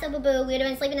that castle, boo-boo. We would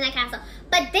have been sleeping in that castle.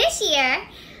 But this year,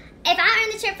 if I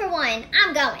earn the trip for one,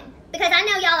 I'm going. Because I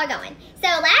know y'all are going. So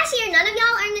last year, none of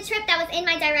y'all earned the trip that was in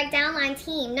my direct downline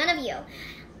team. None of you.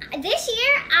 This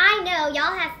year, I know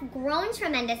y'all have grown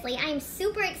tremendously. I am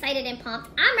super excited and pumped.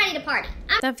 I'm ready to party.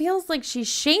 That feels like she's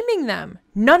shaming them.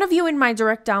 None of you in my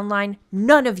direct downline,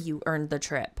 none of you earned the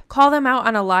trip. Call them out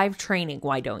on a live training,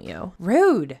 why don't you?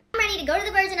 Rude. I'm ready to go to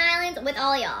the Virgin Islands with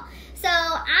all y'all. So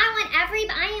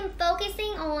I am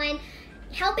focusing on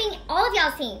helping all of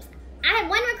y'all's teams. I had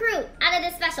one recruit out of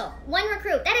this special. One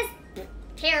recruit. That is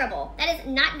terrible. That is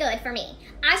not good for me.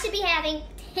 I should be having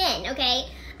 10, okay?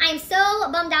 I am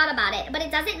so bummed out about it, but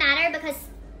it doesn't matter because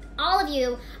all of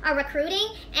you are recruiting,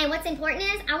 and what's important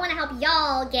is I want to help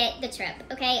y'all get the trip,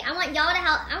 okay? I want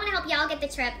to help y'all get the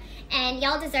trip, and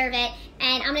y'all deserve it,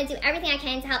 and I'm going to do everything I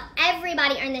can to help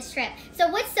everybody earn this trip. So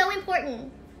what's so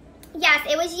important? Yes,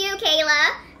 it was you,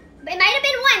 Kayla. It might have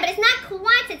been one, but it's not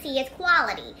quantity, it's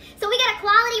quality. So we got a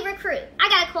quality recruit. I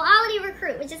got a quality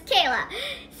recruit, which is Kayla.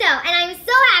 So, and I'm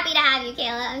so happy to have you,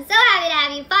 Kayla. I'm so happy to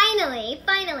have you, finally.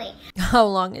 How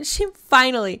long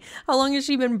has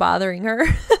she been bothering her?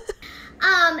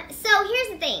 So here's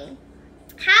the thing.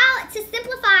 How to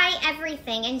simplify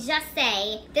everything and just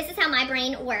say, this is how my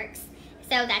brain works.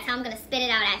 So that's how I'm going to spit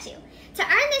it out at you. To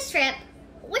earn this trip,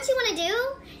 what you want to do,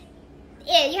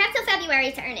 you have till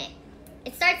February to earn it.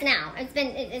 It starts now.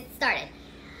 It started.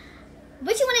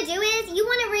 What you want to do is you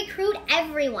want to recruit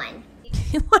everyone.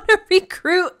 You want to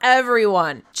recruit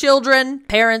everyone. Children,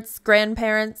 parents,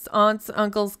 grandparents, aunts,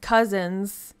 uncles,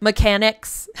 cousins,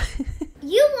 mechanics.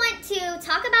 You want to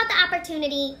talk about the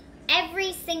opportunity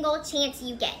every single chance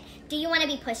you get. Do you want to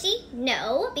be pushy?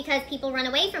 No, because people run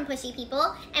away from pushy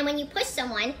people. And when you push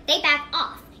someone, they back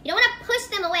off. You don't want to push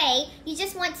them away. You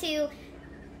just want to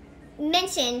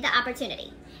mention the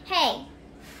opportunity. Hey,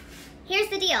 here's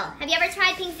the deal. Have you ever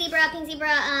tried Pink Zebra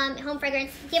home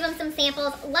fragrance? Give them some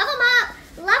samples. Love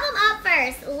them up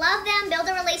first. Love them, build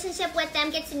a relationship with them,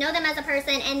 get to know them as a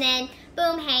person, and then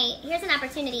boom, hey, here's an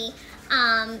opportunity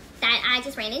that I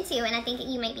just ran into and I think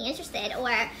you might be interested,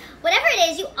 or whatever it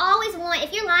is. You always want,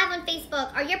 if you're live on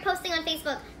Facebook or you're posting on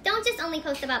Facebook, don't just only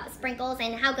post about the sprinkles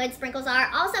and how good sprinkles are.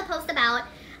 Also post about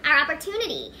our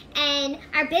opportunity and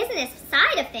our business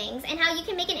side of things and how you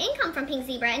can make an income from Pink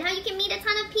Zebra and how you can meet a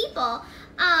ton of people.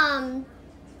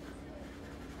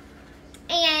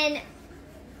 And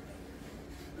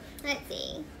let's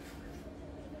see,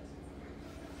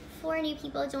 4 new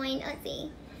people joined. Let's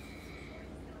see,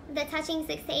 the touching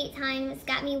 6 to 8 times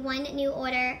got me 1 new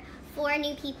order. 4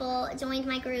 new people joined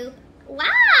my group.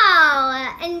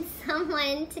 Wow! And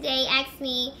someone today asked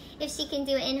me if she can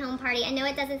do an in-home party. I know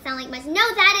it doesn't sound like much. No,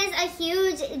 that is a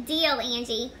huge deal,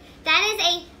 Angie. That is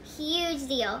a huge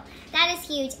deal. That is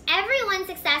huge. Everyone's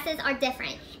successes are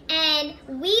different, and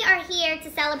we are here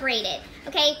to celebrate it.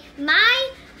 Okay,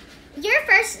 your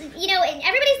first,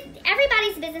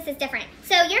 everybody's business is different.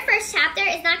 So your first chapter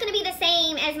is not going to be the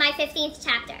same as my 15th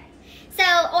chapter. So,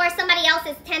 or somebody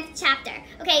else's 10th chapter.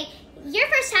 Okay, your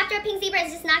first chapter of Pink Zebra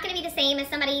is just not going to be the same as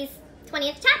somebody's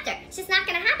 20th chapter. It's just not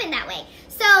going to happen that way.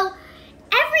 So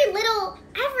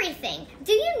everything.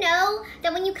 Do you know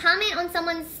that when you comment on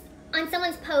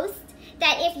someone's post,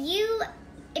 that if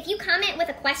you comment with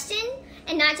a question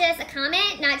and not just a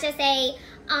comment, not just a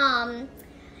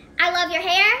I love your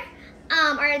hair,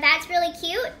 or that's really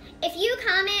cute. If you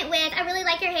comment with I really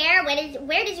like your hair,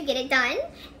 where did you get it done?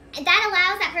 That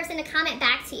allows that person to comment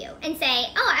back to you and say,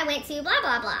 oh, I went to blah,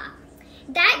 blah, blah.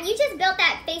 That you just built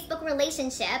that Facebook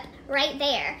relationship right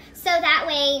there. So that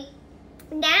way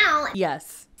now.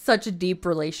 Yes, such a deep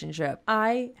relationship.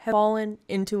 I have fallen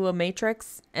into a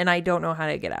matrix and I don't know how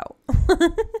to get out.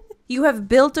 You have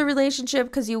built a relationship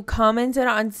because you commented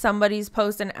on somebody's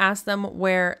post and asked them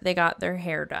where they got their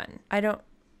hair done.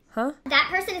 That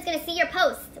person is going to see your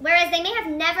post, whereas they may have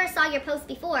never saw your post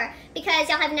before because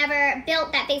y'all have never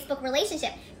built that Facebook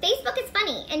relationship. Facebook is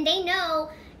funny, and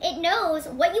it knows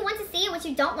what you want to see and what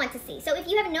you don't want to see. So if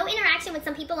you have no interaction with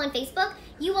some people on Facebook,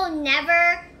 you will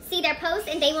never see their post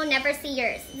and they will never see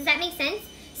yours. Does that make sense?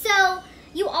 So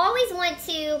you always want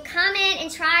to comment and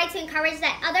try to encourage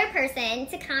that other person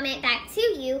to comment back to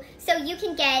you so you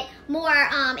can get more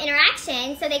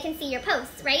interaction so they can see your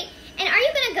posts, right? And are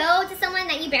you going to go to someone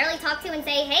that you barely talk to and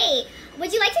say, hey,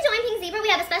 would you like to join Pink Zebra? We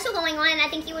have a special going on and I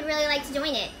think you would really like to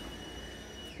join it.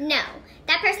 No.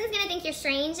 That person's going to think you're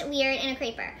strange, weird, and a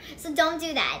creeper. So don't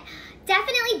do that.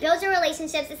 Definitely build your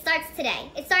relationships. It starts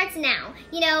today. It starts now.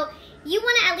 You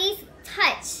want to at least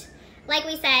touch, like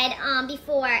we said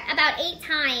before, about 8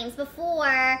 times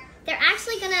before they're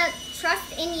actually going to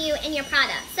trust in you and your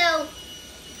product. So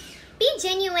be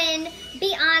genuine,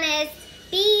 be honest,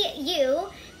 be you.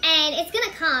 And it's going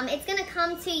to come. It's going to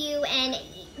come to you, and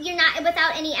you're not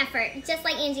without any effort. Just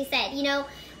like Angie said,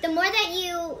 the more that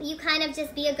you kind of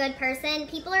just be a good person,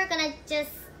 people are going to just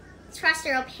trust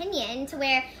your opinion to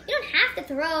where you don't have to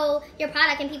throw your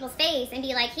product in people's face and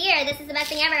be like, here, this is the best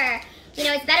thing ever.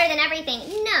 It's better than everything.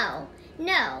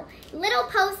 No. Little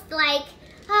posts like,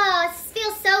 oh, it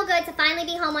feels so good to finally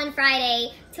be home on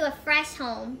Friday to a fresh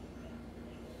home.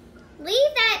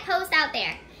 Leave that post out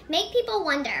there. Make people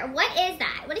wonder, what is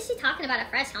that? What is she talking about, a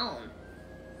fresh home?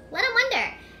 Let them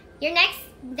wonder. Your next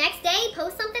day,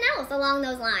 post something else along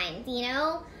those lines,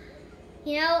 oh,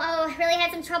 I really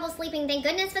had some trouble sleeping. Thank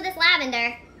goodness for this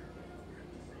lavender.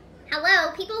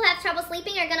 Hello, people who have trouble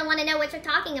sleeping are going to want to know what you're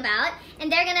talking about,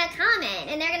 and they're going to comment,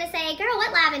 and they're going to say, girl,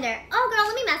 what lavender? Oh, girl,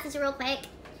 let me message you real quick.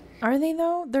 Are they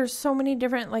though? There's so many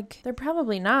different, like, they're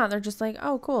probably not. They're just like,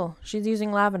 oh, cool. She's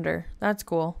using lavender. That's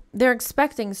cool. They're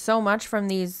expecting so much from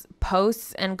these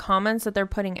posts and comments that they're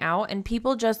putting out, and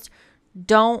people just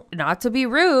don't, not to be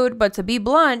rude, but to be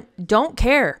blunt, don't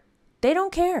care. They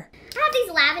don't care. I have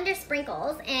these lavender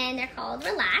sprinkles, and they're called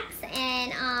Relax,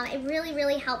 and it really,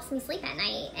 really helps me sleep at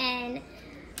night, and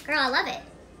girl, I love it.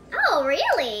 Oh,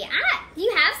 really? Do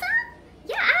you have some?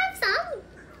 Yeah, I have some.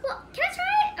 Well, can I try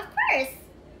it? Of course.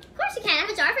 Of course you can. I have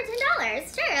a jar for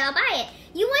 $10. Sure, I'll buy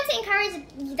it. You want to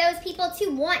encourage those people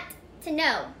to want to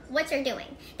know what you're doing.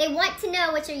 They want to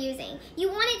know what you're using. You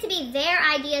want it to be their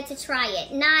idea to try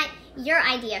it, not your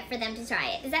idea for them to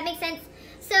try it. Does that make sense?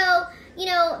 So, you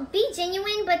know, be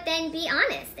genuine, but then be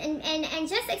honest and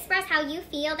just express how you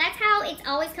feel. That's how it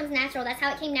always comes natural. That's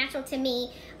how it came natural to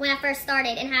me when I first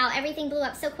started, and how everything blew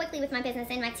up so quickly with my business,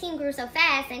 and my team grew so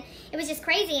fast, and it was just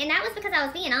crazy. And that was because I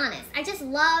was being honest. I just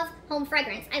love home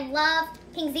fragrance. I love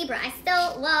Pink Zebra. I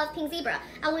still love Pink Zebra.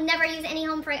 I will never use any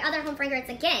other home fragrance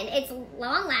again. It's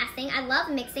long lasting. I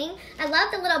love mixing. I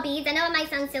love the little beads. I know it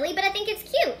might sound silly, but I think it's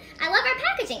cute. I love our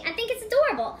packaging. I think it's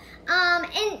adorable.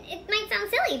 And it might sound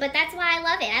silly, but that's why I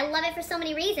love it. I love it for so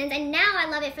many reasons, and now I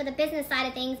love it for the business side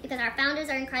of things because our founders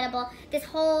are incredible. This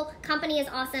whole company is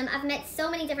awesome. I've met so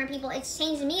many different people. It's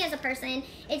changed me as a person.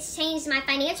 It's changed my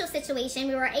financial situation.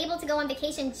 We were able to go on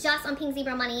vacation just on Pink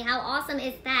Zebra money. How awesome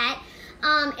is that?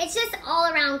 It's just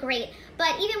all around great.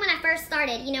 But even when I first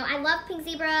started, you know, I love Pink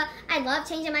Zebra. I love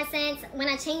changing my scents. When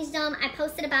I changed them, I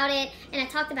posted about it, and I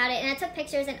talked about it, and I took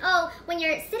pictures. And oh, when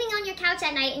you're sitting on your couch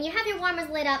at night and you have your warmers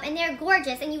lit up and they're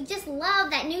gorgeous and you just love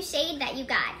that new shade that you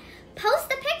got, post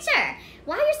the picture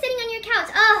while you're sitting on your couch.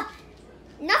 Oh,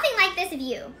 nothing like this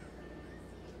view.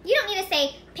 You don't need to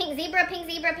say Pink Zebra, Pink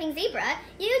Zebra, Pink Zebra.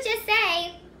 You just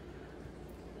say,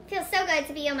 feels so good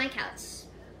to be on my couch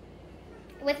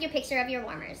with your picture of your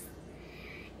warmers.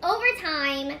 Over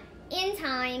time, in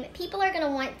time, people are going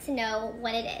to want to know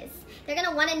what it is. They're going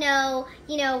to want to know,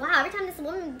 you know, wow, every time this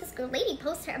lady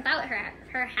posts about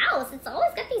her house, it's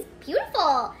always got these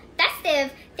beautiful,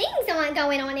 festive things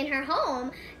going on in her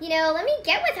home. You know, let me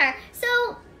get with her.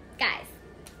 So, guys,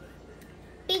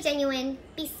 be genuine,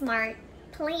 be smart,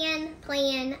 plan,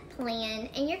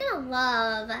 and you're going to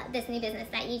love this new business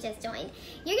that you just joined.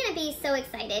 You're going to be so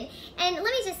excited. And let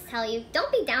me just tell you,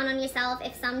 don't be down on yourself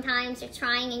if sometimes you're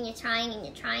trying and you're trying and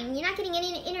you're trying and you're not getting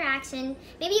any interaction.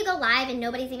 Maybe you go live and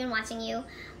nobody's even watching you.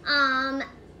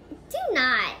 Do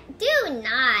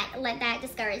not let that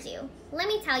discourage you. Let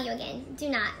me tell you again, do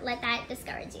not let that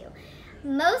discourage you.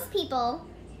 Most people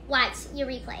watch your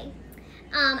replay.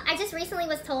 I just recently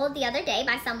was told the other day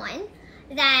by someone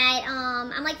that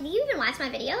I'm like, do you even watch my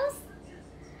videos?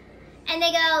 And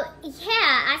they go, yeah,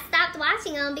 I stopped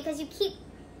watching them because you keep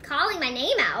calling my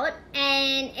name out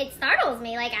and it startles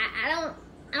me. Like, I don't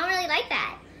really like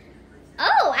that.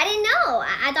 Oh, I didn't know.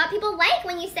 I thought people like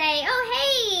when you say,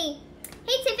 oh, hey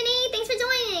Tiffany, thanks for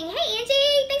joining. Hey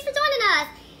Angie, thanks for joining us.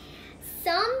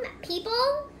 Some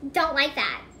people don't like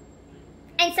that.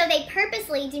 And so they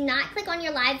purposely do not click on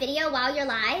your live video while you're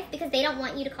live because they don't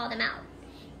want you to call them out.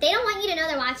 They don't want you to know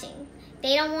they're watching.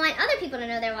 They don't want other people to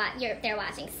know they're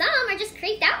watching. Some are just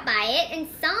creeped out by it, and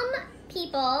some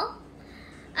people...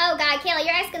 Oh, God, Kayla,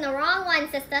 you're asking the wrong one,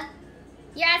 sister.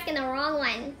 You're asking the wrong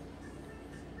one.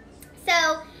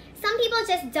 So, some people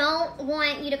just don't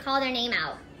want you to call their name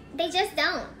out. They just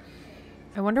don't.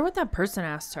 I wonder what that person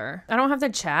asked her. I don't have the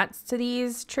chats to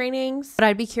these trainings, but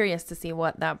I'd be curious to see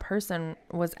what that person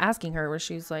was asking her, where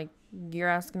she was like, you're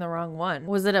asking the wrong one.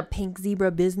 Was it a Pink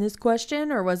Zebra business question,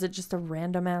 or was it just a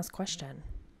random ass question?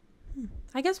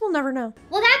 I guess we'll never know.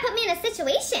 Well, that put me in a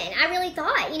situation. I really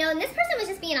thought, you know, and this person was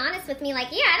just being honest with me, like,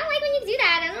 yeah, I don't like when you do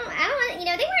that. I don't want, you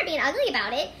know, they weren't being ugly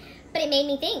about it, but it made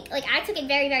me think. Like, I took it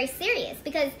very, very serious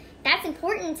because that's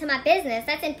important to my business.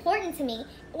 That's important to me.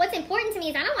 What's important to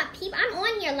me is I don't want people, I'm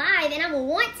on here live and I'm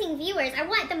wanting viewers. I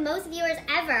want the most viewers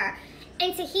ever.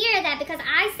 And to hear that because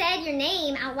I said your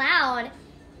name out loud,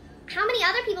 how many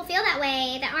other people feel that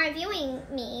way that aren't viewing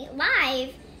me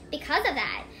live because of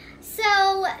that? So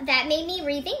that made me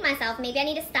rethink myself. Maybe I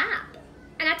need to stop.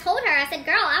 And I told her, I said,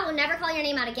 girl, I will never call your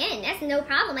name out again. That's no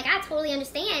problem. Like, I totally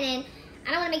understand. And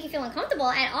I don't want to make you feel uncomfortable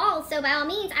at all. So by all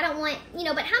means, I don't want, you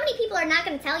know, but how many people are not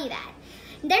going to tell you that?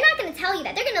 They're not going to tell you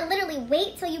that. They're going to literally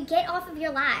wait till you get off of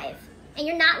your live and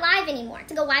you're not live anymore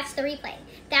to go watch the replay.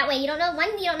 That way you don't know,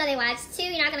 one, you don't know they watched, two,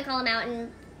 you're not going to call them out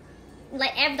and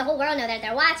let the whole world know that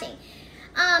they're watching.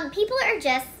 People are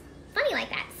just funny like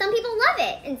that. Some people love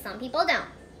it and some people don't.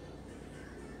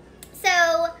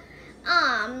 So,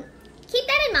 keep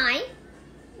that in mind.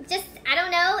 Just, I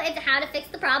don't know how to fix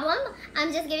the problem.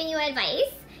 I'm just giving you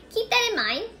advice. Keep that in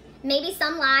mind. Maybe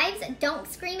some lives don't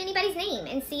scream anybody's name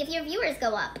and see if your viewers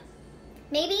go up.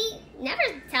 Maybe never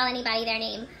tell anybody their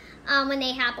name when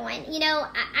they hop on. You know,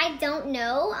 I don't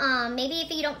know. Maybe if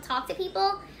you don't talk to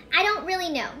people, I don't really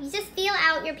know. You just feel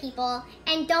out your people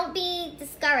and don't be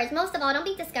discouraged. Most of all, don't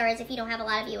be discouraged if you don't have a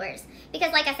lot of viewers.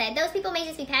 Because like I said, those people may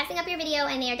just be passing up your video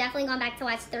and they are definitely going back to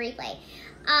watch the replay.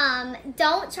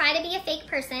 Don't try to be a fake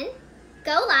person.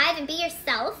 Go live and be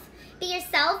yourself. Be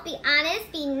yourself, be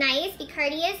honest, be nice, be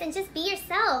courteous, and just be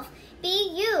yourself.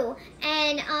 Be you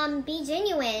and be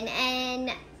genuine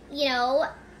and, you know,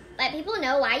 let people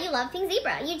know why you love Pink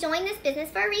Zebra. You joined this business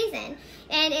for a reason,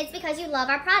 and it's because you love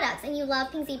our products and you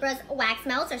love Pink Zebra's wax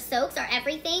melts or soaks or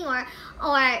everything or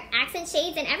accent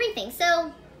shades and everything.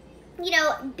 So, you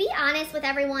know, be honest with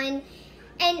everyone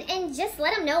and just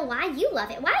let them know why you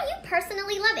love it, why you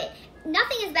personally love it.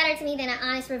 Nothing is better to me than an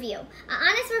honest review. An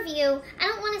honest review, I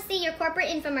don't want to see your corporate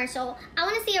infomercial. I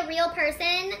want to see a real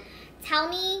person tell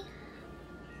me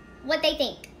what they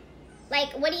think. Like,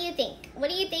 what do you think? What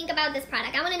do you think about this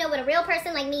product? I want to know what a real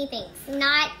person like me thinks,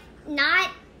 not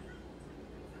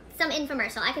some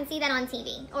infomercial. I can see that on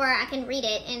TV, or I can read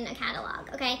it in a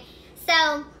catalog, okay?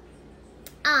 So,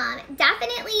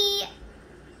 definitely,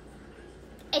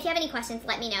 if you have any questions,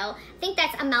 let me know. I think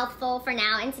that's a mouthful for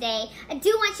now and today. I do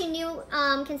want you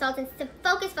new consultants to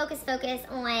focus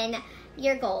on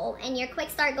your goal and your quick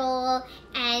start goal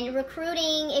and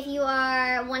recruiting if you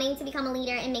are wanting to become a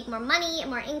leader and make more money and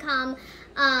more income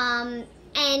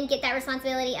and get that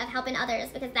responsibility of helping others,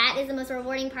 because that is the most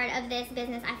rewarding part of this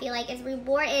business. I feel like is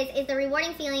the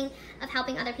rewarding feeling of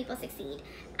helping other people succeed.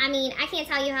 I mean, I can't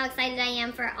tell you how excited I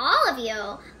am for all of you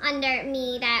under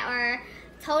me that are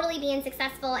totally being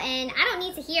successful, and I don't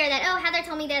need to hear that, oh, Heather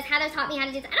told me this, Heather taught me how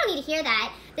to do this. I don't need to hear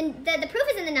that. The proof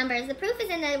is in the numbers, the proof is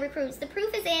in the recruits, the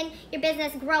proof is in your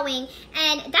business growing,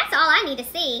 and that's all I need to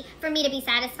see for me to be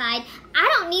satisfied.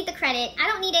 I don't need the credit. I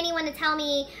don't need anyone to tell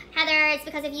me, Heather, it's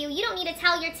because of you. You don't need to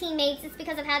tell your teammates it's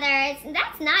because of Heather.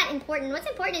 That's not important. What's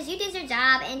important is you did your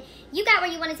job, and you got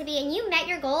where you wanted to be, and you met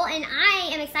your goal, and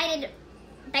I am excited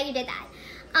that you did that.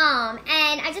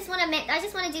 And I just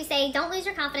want to say, don't lose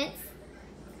your confidence.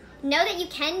 Know that you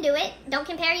can do it. Don't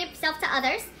compare yourself to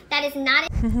others. That is not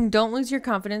it. Don't lose your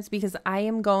confidence, because I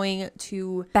am going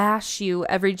to bash you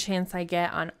every chance I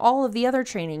get on all of the other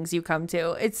trainings you come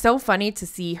to. It's so funny to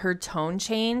see her tone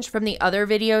change from the other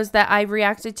videos that I've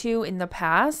reacted to in the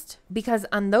past, because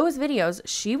on those videos,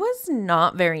 she was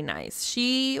not very nice.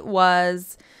 She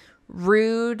was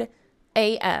rude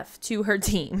AF to her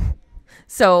team.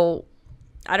 So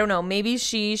I don't know, maybe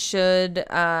she should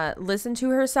listen to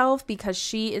herself, because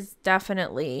she is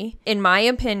definitely, in my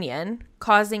opinion,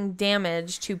 causing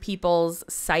damage to people's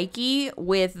psyche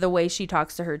with the way she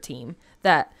talks to her team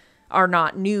that are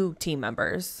not new team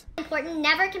members. Important,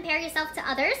 never compare yourself to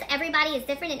others. Everybody is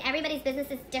different and everybody's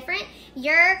business is different.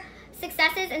 Your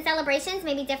successes and celebrations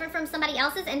may be different from somebody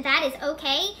else's, and that is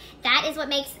okay. That is what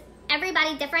makes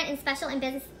everybody different and special, and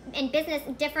business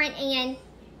different and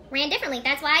ran differently.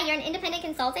 That's why you're an independent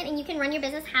consultant and you can run your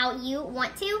business how you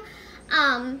want to.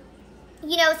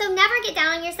 You know, so never get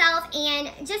down on yourself,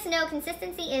 and just know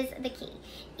consistency is the key.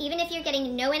 Even if you're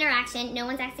getting no interaction, no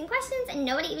one's asking questions, and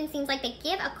nobody even seems like they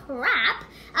give a crap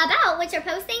about what you're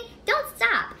posting, don't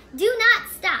stop. Do not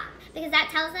stop, because that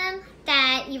tells them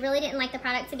that you really didn't like the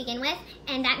product to begin with,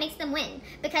 and that makes them win,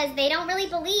 because they don't really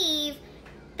believe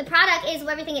the product is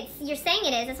everything you're saying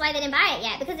it is. That's why they didn't buy it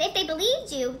yet. Because if they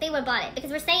believed you, they would have bought it.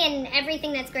 Because we're saying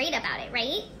everything that's great about it,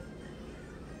 right?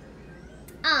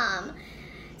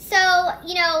 So,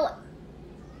 you know,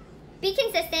 be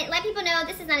consistent. Let people know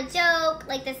this is not a joke.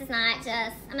 Like, this is not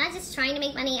just, I'm not just trying to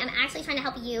make money. I'm actually trying to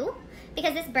help you.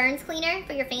 Because this burns cleaner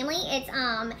for your family. It's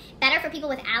better for people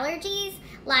with allergies.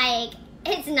 Like,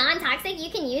 it's non-toxic.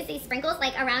 You can use these sprinkles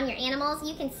like around your animals.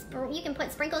 You can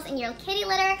put sprinkles in your kitty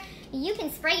litter. You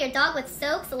can spray your dog with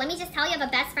soap. So let me just tell you, I have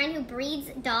a best friend who breeds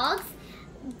dogs,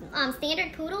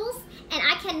 standard poodles, and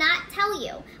I cannot tell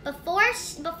you, before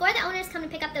the owners come to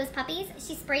pick up those puppies,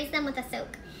 she sprays them with a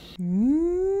soak.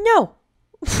 No.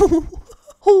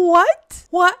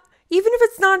 What? Even if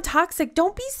it's non-toxic,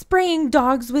 don't be spraying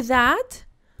dogs with that.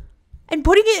 And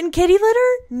putting it in kitty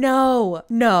litter?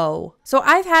 No. So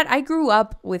I grew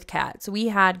up with cats. We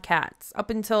had cats up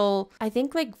until I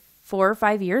think like 4 or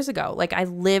 5 years ago. Like, I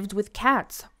lived with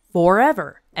cats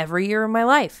forever, every year of my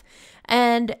life.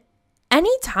 And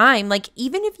anytime, like,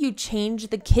 even if you change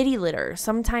the kitty litter,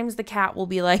 sometimes the cat will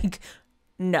be like,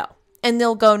 no. And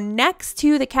they'll go next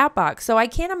to the cat box. So I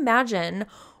can't imagine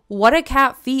what a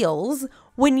cat feels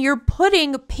when you're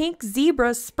putting Pink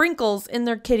Zebra sprinkles in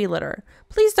their kitty litter.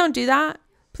 Please don't do that.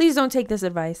 Please don't take this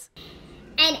advice.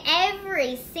 And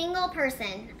every single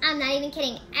person, I'm not even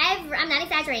kidding, I'm not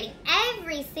exaggerating,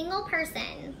 every single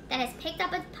person that has picked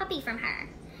up a puppy from her,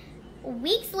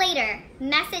 weeks later,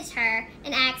 messaged her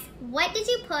and asked, what did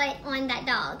you put on that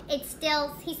dog? He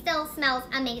still smells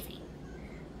amazing.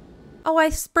 Oh, I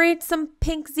sprayed some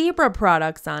Pink Zebra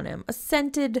products on him. A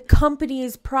scented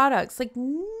company's products. Like,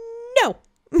 no.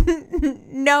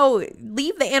 No,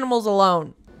 leave the animals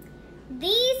alone.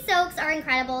 These soaks are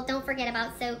incredible. Don't forget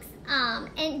about soaks.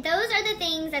 And those are the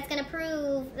things that's going to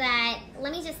prove that,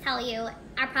 let me just tell you,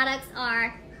 our products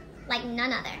are like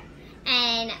none other.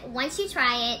 And once you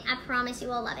try it, I promise you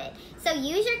will love it. So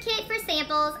use your kit for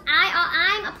samples.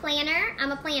 I'm a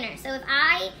planner. So if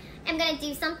I am going to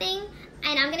do something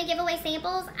and I'm going to give away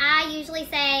samples, I usually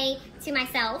say to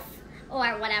myself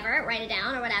or whatever, write it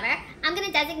down or whatever, I'm going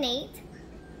to designate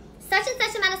such and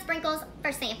such amount of sprinkles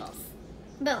for samples.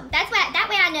 Boom. That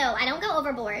way I know I don't go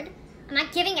overboard. I'm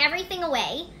not giving everything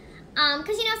away.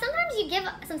 Because, you know, sometimes you give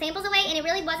some samples away and it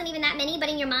really wasn't even that many, but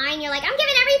in your mind, you're like, I'm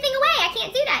giving everything away. I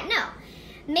can't do that.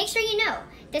 No. Make sure you know,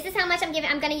 this is how much I'm giving.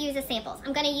 I'm going to use the samples.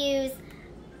 I'm going to use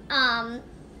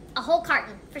a whole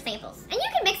carton for samples. And you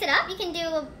can mix it up. You can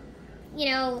do,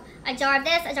 you know, a jar of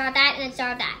this, a jar of that, and a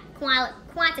jar of that.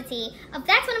 Quantity of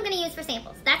that's what I'm going to use for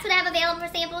samples. That's what I have available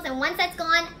for samples. And once that's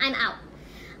gone, I'm out.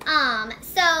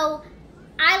 So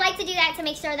I like to do that to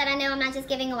make sure that I know I'm not just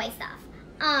giving away stuff.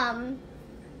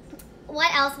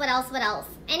 What else?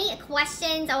 Any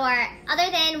questions or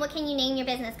other than what can you name your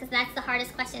business? Because that's the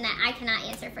hardest question that I cannot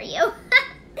answer for you.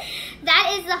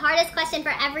 That is the hardest question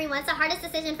for everyone. It's the hardest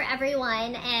decision for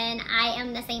everyone. And I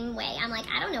am the same way. I'm like,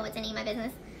 I don't know what to name my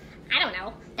business. I don't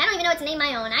know. I don't even know what to name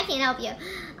my own. I can't help you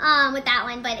with that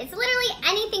one. But it's literally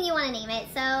anything you want to name it.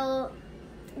 So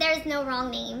there's no wrong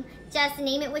name. Just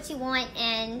name it what you want.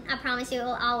 And I promise you it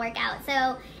will all work out.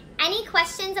 So any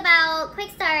questions about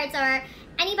quick starts or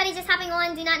anybody just hopping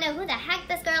on, do not know who the heck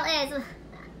this girl is.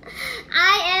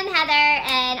 I am Heather,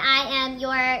 and I am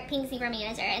your Pink Zebra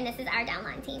manager, and this is our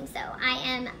downline team. So I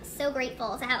am so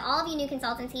grateful to have all of you new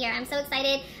consultants here. I'm so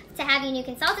excited to have you new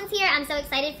consultants here. I'm so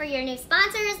excited for your new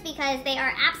sponsors because they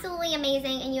are absolutely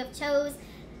amazing, and you have chose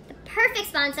the perfect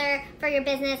sponsor for your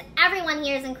business. Everyone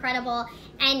here is incredible,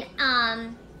 and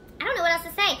I don't know what else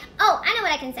to say. Oh, I know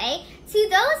what I can say. To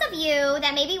those of you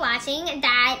that may be watching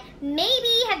that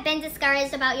maybe have been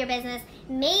discouraged about your business,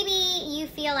 maybe you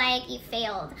feel like you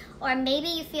failed, or maybe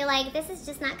you feel like this is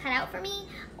just not cut out for me,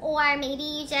 or maybe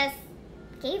you just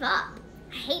gave up.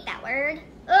 I hate that word.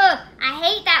 Ugh, I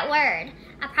hate that word.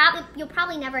 You'll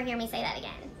probably never hear me say that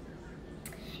again.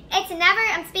 It's never,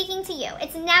 I'm speaking to you.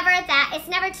 It's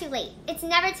never too late. It's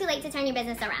never too late to turn your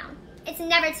business around. It's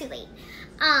never too late.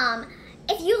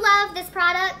 If you love this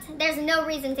product, there's no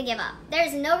reason to give up.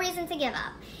 There's no reason to give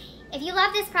up. If you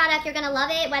love this product, you're going to love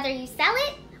it whether you sell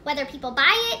it, whether people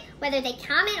buy it, whether they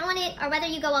comment on it, or whether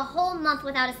you go a whole month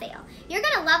without a sale. You're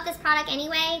going to love this product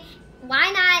anyway.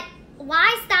 Why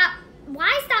stop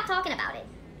talking about it?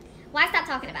 Why stop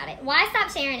talking about it? Why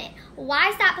stop sharing it?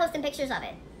 Why stop posting pictures of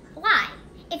it? Why?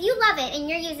 If you love it and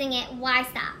you're using it, why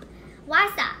stop? Why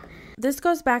stop? This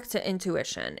goes back to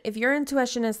intuition. If your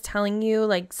intuition is telling you,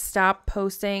 like, stop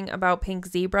posting about Pink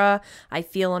Zebra, I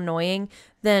feel annoying,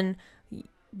 then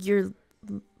you're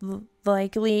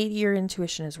likely your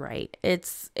intuition is right.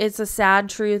 It's a sad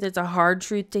truth. It's a hard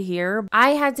truth to hear.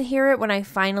 I had to hear it when I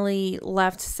finally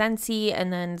left Scentsy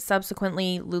and then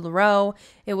subsequently LuLaRoe.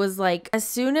 It was like, as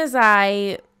soon as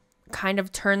I kind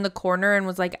of turned the corner and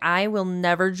was like, I will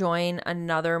never join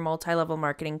another multi-level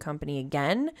marketing company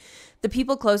again, the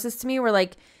people closest to me were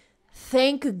like,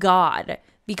 thank God,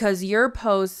 because your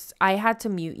posts, I had to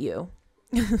mute you.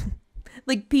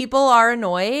 Like, people are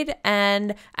annoyed,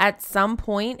 and at some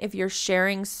point, if you're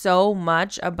sharing so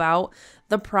much about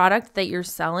the product that you're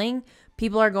selling,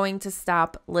 people are going to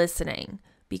stop listening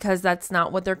because that's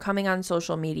not what they're coming on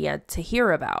social media to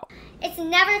hear about. It's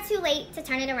never too late to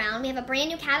turn it around. We have a brand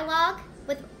new catalog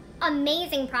with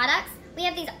amazing products. We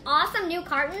have these awesome new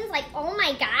cartons. Like, oh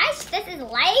my gosh, this is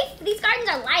life. These cartons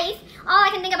are life. All I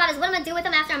can think about is what I'm going to do with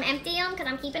them after I'm empty them, because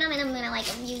I'm keeping them and I'm going to, like,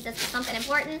 use this for something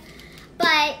important.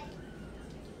 But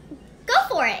go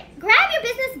for it. Grab your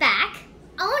business back,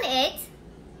 own it,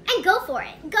 and go for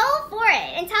it. Go for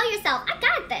it and tell yourself, I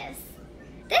got this.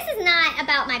 This is not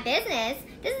about my business.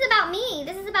 This is about me.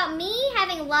 This is about me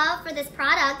having love for this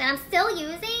product that I'm still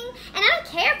using, and I don't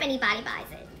care if anybody buys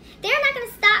it. They're not going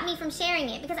to stop me from sharing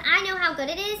it because I know how good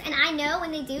it is, and I know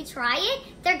when they do try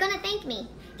it, they're going to thank me.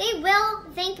 They will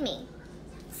thank me.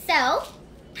 So,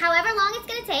 however long it's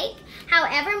gonna take,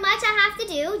 however much I have to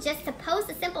do just to post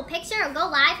a simple picture or go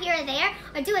live here or there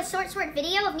or do a short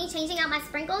video of me changing out my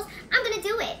sprinkles, I'm gonna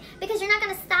do it because you're not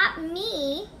gonna stop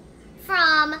me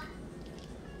from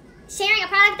sharing a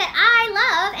product that I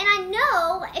love, and I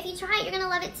know if you try it, you're gonna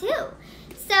love it too.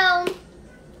 So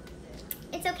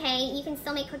it's okay, you can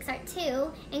still make Quick Start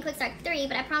 2 and Quick Start 3,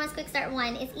 but I promise Quick Start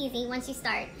 1 is easy once you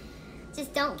start.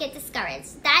 Just don't get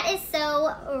discouraged. That is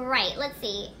so right. Let's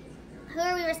see. Who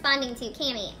are we responding to?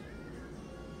 Cammie.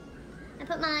 I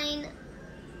put mine.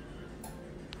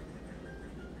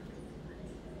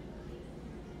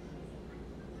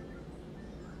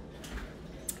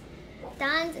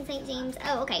 Don's and St. James.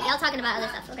 Oh, okay. Y'all talking about other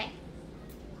stuff. Okay.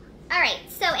 All right.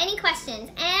 So, any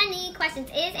questions? Any questions?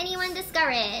 Is anyone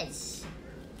discouraged?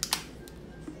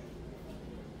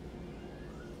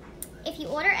 If you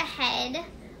order ahead,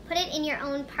 put it in your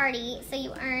own party so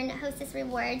you earn hostess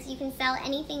rewards. You can sell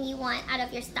anything you want out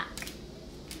of your stock.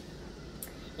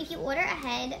 If you order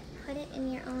ahead, put it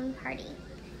in your own party.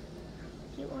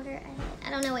 If you order ahead.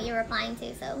 I don't know what you're replying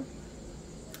to, so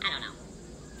I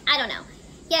don't know.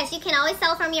 Yes, you can always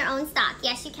sell from your own stock.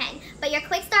 Yes, you can. But your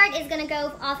quick start is going to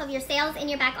go off of your sales in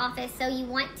your back office, so you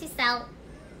want to sell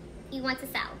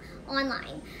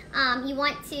online. You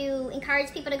want to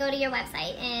encourage people to go to your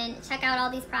website and check out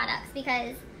all these products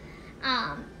because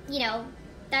you know,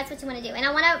 that's what you want to do. And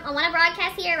I want to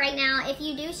broadcast here right now, if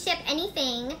you do ship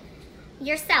anything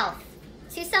yourself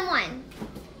to someone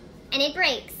and it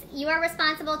breaks, you are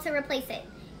responsible to replace it.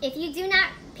 If you do not,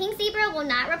 Pink Zebra will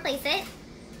not replace it.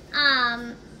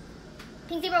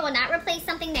 Pink Zebra will not replace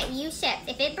something that you shipped.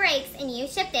 If it breaks and you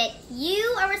shipped it, you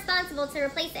are responsible to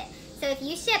replace it. So if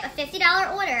you ship a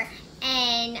 $50 order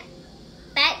and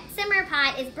that simmer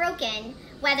pot is broken,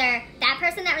 whether that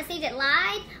person that received it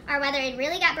lied or whether it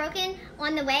really got broken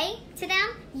on the way to them,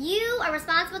 you are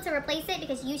responsible to replace it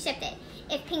because you shipped it.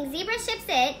 If Pink Zebra ships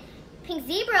it, Pink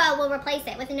Zebra will replace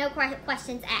it with no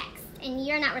questions asked, and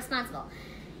you're not responsible.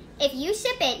 If you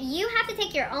ship it, you have to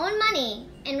take your own money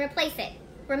and replace it.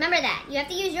 Remember that. You have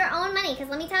to use your own money because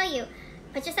let me tell you,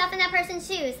 put yourself in that person's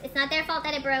shoes. It's not their fault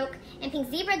that it broke, and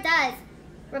Pink Zebra does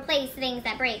replace things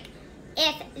that break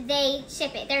if they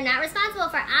ship it. They're not responsible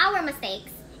for our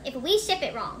mistakes if we ship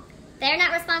it wrong. They're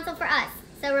not responsible for us.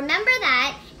 So remember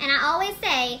that, and I always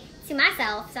say to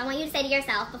myself, so I want you to say to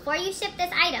yourself, before you ship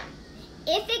this item,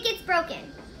 if it gets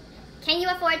broken, can you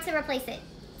afford to replace it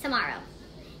tomorrow?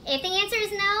 If the answer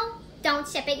is no, don't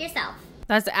ship it yourself.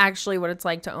 That's actually what it's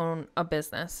like to own a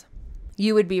business.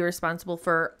 You would be responsible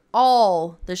for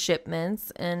all the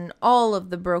shipments and all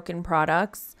of the broken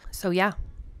products. So yeah,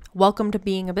 welcome to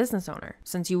being a business owner,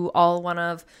 since you all want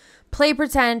to play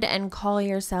pretend and call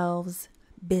yourselves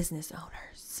business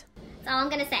owners. That's all I'm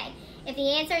going to say. If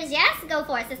the answer is yes, go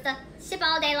for it, sister. Ship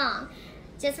all day long.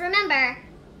 Just remember,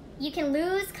 you can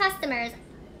lose customers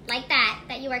like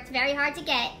that you worked very hard to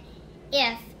get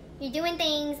if you're doing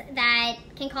things that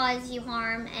can cause you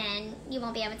harm and you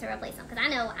won't be able to replace them. Because I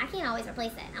know I can't always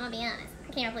replace that. I'm going to be honest.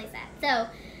 I can't replace that. So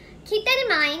keep that in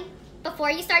mind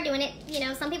before you start doing it. You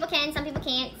know, some people can, some people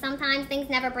can't. Sometimes things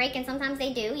never break and sometimes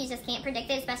they do. You just can't predict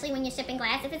it, especially when you're shipping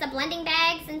glass. If it's a blending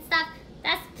bags and stuff,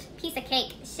 that's a piece of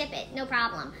cake. Ship it, no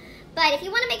problem. But if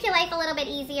you want to make your life a little bit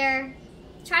easier,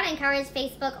 try to encourage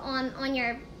Facebook on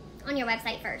your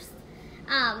website first.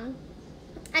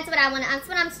 That's what I want. That's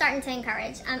what I'm starting to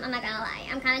encourage. I'm not gonna lie.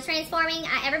 I'm kind of transforming.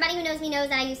 Everybody who knows me knows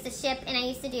that I used to ship and I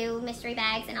used to do mystery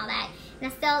bags and all that, and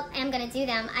I still am gonna do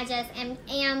them. I just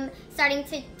am starting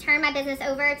to turn my business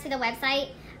over to the website.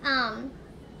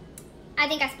 I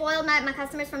think I spoiled my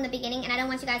customers from the beginning, and I don't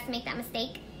want you guys to make that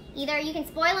mistake. Either you can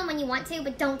spoil them when you want to,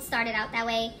 but don't start it out that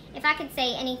way. If I could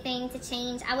say anything to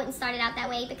change, I wouldn't start it out that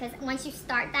way, because once you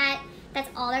start that, that's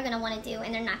all they're going to want to do,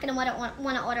 and they're not going to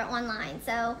want to order online.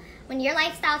 So when your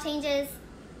lifestyle changes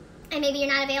and maybe you're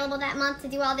not available that month to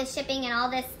do all this shipping and all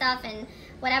this stuff and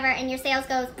whatever, and your sales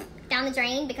goes down the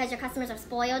drain because your customers are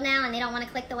spoiled now and they don't want to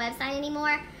click the website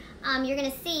anymore, you're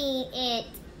going to see it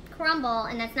crumble,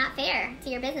 and that's not fair to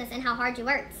your business and how hard you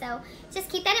worked. So just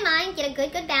keep that in mind. Get a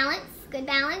good balance. Good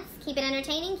balance. Keep it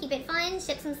entertaining. Keep it fun.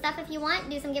 Ship some stuff if you want.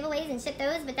 Do some giveaways and ship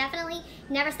those, but definitely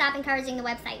never stop encouraging the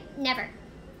website. Never.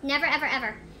 Never, ever,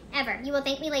 ever, ever. You will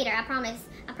thank me later. I promise.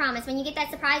 I promise. When you get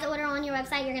that surprise order on your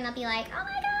website, you're going to be like, oh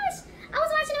my gosh, I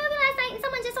was watching a movie last night and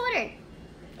someone just ordered.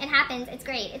 It happens. It's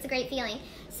great. It's a great feeling.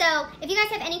 So if you guys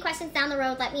have any questions down the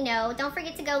road, let me know. Don't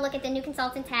forget to go look at the new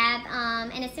consultant tab.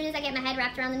 And as soon as I get my head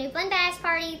wrapped around the new Blend Bash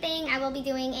party thing, I will be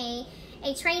doing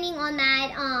a training on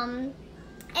that.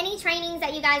 Any trainings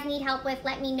that you guys need help with,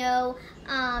 let me know,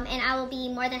 and I will be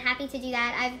more than happy to do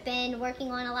that. I've been working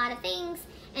on a lot of things,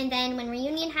 And then when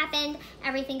reunion happened,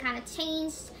 everything kind of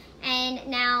changed, and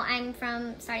now I'm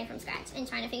starting from scratch and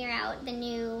trying to figure out the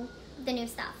new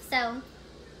stuff. So,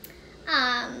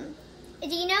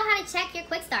 do you know how to check your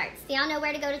quick starts? Do y'all know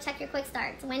where to go to check your quick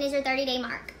starts? When is your 30-day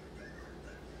mark?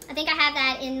 I think I have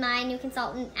that in my new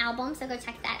consultant album, so go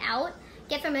check that out.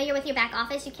 Get familiar with your back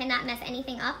office. You cannot mess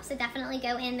anything up, so definitely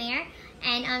go in there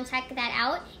and check that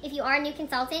out. If you are a new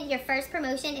consultant, your first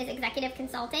promotion is executive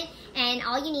consultant, and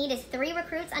all you need is 3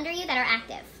 recruits under you that are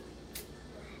active.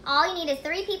 All you need is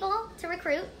 3 people to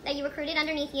recruit that you recruited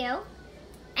underneath you,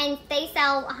 and they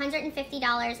sell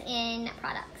 $150 in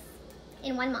products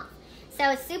in 1 month. So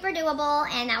it's super doable,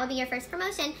 and that would be your first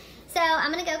promotion. So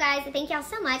I'm gonna go, guys. Thank y'all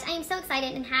so much. I am so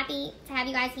excited and happy to have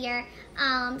you guys here.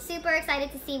 Super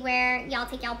excited to see where y'all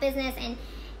take y'all business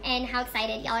and how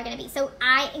excited y'all are gonna be. So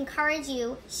I encourage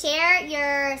you, share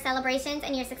your celebrations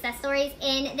and your success stories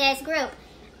in this group.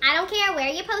 I don't care where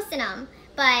you're posting them,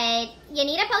 but you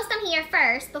need to post them here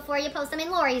first before you post them in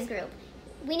Lori's group.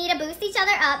 We need to boost each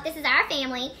other up. This is our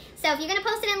family. So if you're gonna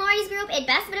post it in Lori's group, it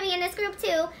best better be in this group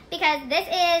too, because this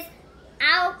is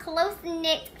our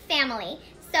close-knit family.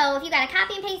 So if you gotta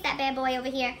copy and paste that bad boy over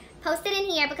here, post it in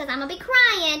here, because I'm gonna be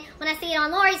crying when I see it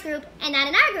on Lori's group and not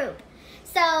in our group.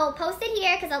 So post it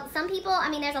here, because some people, I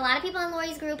mean, there's a lot of people in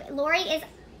Lori's group. Lori is,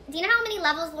 do you know how many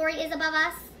levels Lori is above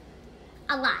us?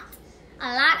 A lot.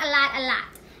 A lot.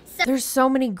 So there's so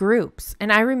many groups.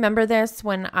 And I remember this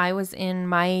when I was in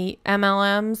my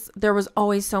MLMs, there was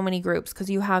always so many groups, because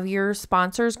you have your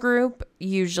sponsors group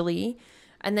usually,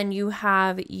 and then you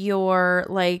have your,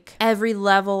 like, every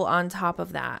level on top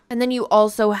of that. And then you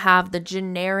also have the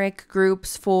generic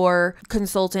groups for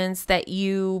consultants that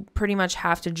you pretty much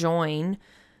have to join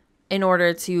in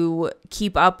order to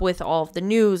keep up with all of the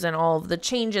news and all of the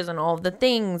changes and all of the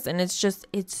things. And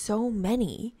it's so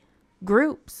many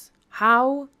groups.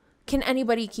 How can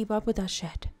anybody keep up with that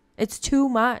shit? It's too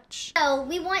much. So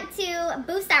we want to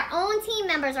boost our own team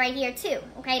members right here too,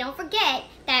 okay? Don't forget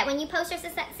that when you post your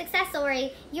success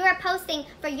story, you are posting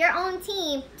for your own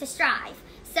team to strive.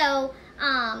 So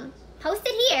post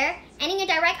it here and in your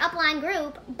direct upline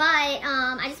group, but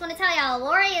I just want to tell y'all,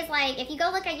 Lori is like, if you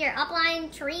go look at your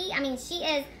upline tree, I mean, she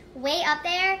is way up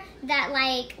there, that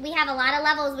like we have a lot of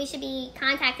levels we should be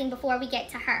contacting before we get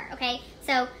to her, okay?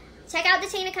 So check out the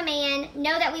chain of command.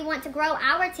 Know that we want to grow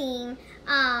our team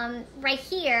right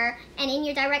here and in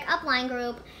your direct upline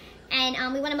group, and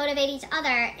we want to motivate each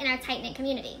other in our tight-knit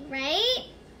community, right?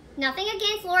 Nothing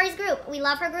against Lori's group. We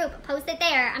love her group. Post it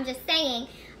there. I'm just saying.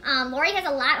 Lori has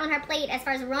a lot on her plate as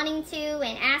far as running to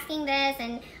and asking this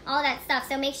and all that stuff.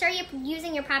 So make sure you're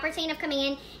using your proper chain of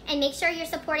command, and make sure you're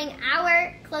supporting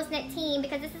our close-knit team,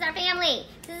 because this is our family.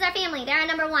 This is our family. They're our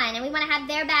number one, and we want to have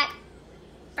their back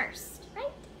first.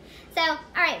 So, all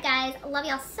right, guys, love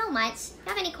y'all so much. If you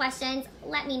have any questions,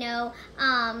 let me know.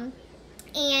 And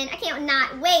I can't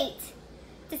not wait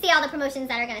to see all the promotions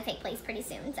that are going to take place pretty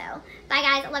soon. So, bye,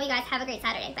 guys. Love you guys. Have a great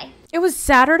Saturday. Bye. It was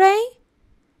Saturday?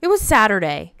 It was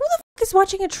Saturday. Who the fuck is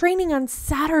watching a training on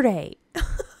Saturday?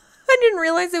 I didn't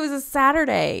realize it was a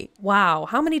Saturday. Wow.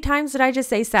 How many times did I just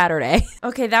say Saturday?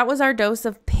 Okay, that was our dose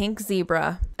of Pink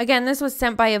Zebra. Again, this was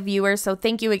sent by a viewer, so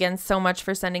thank you again so much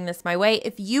for sending this my way.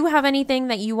 If you have anything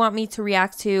that you want me to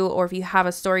react to, or if you have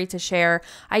a story to share,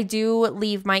 I do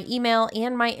leave my email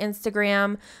and my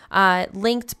Instagram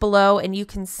linked below, and you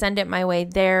can send it my way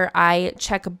there. I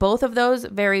check both of those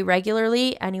very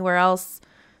regularly. Anywhere else,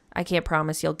 I can't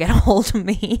promise you'll get a hold of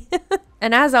me.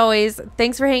 And as always,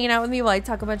 thanks for hanging out with me while I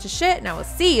talk a bunch of shit, and I will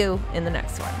see you in the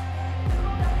next one.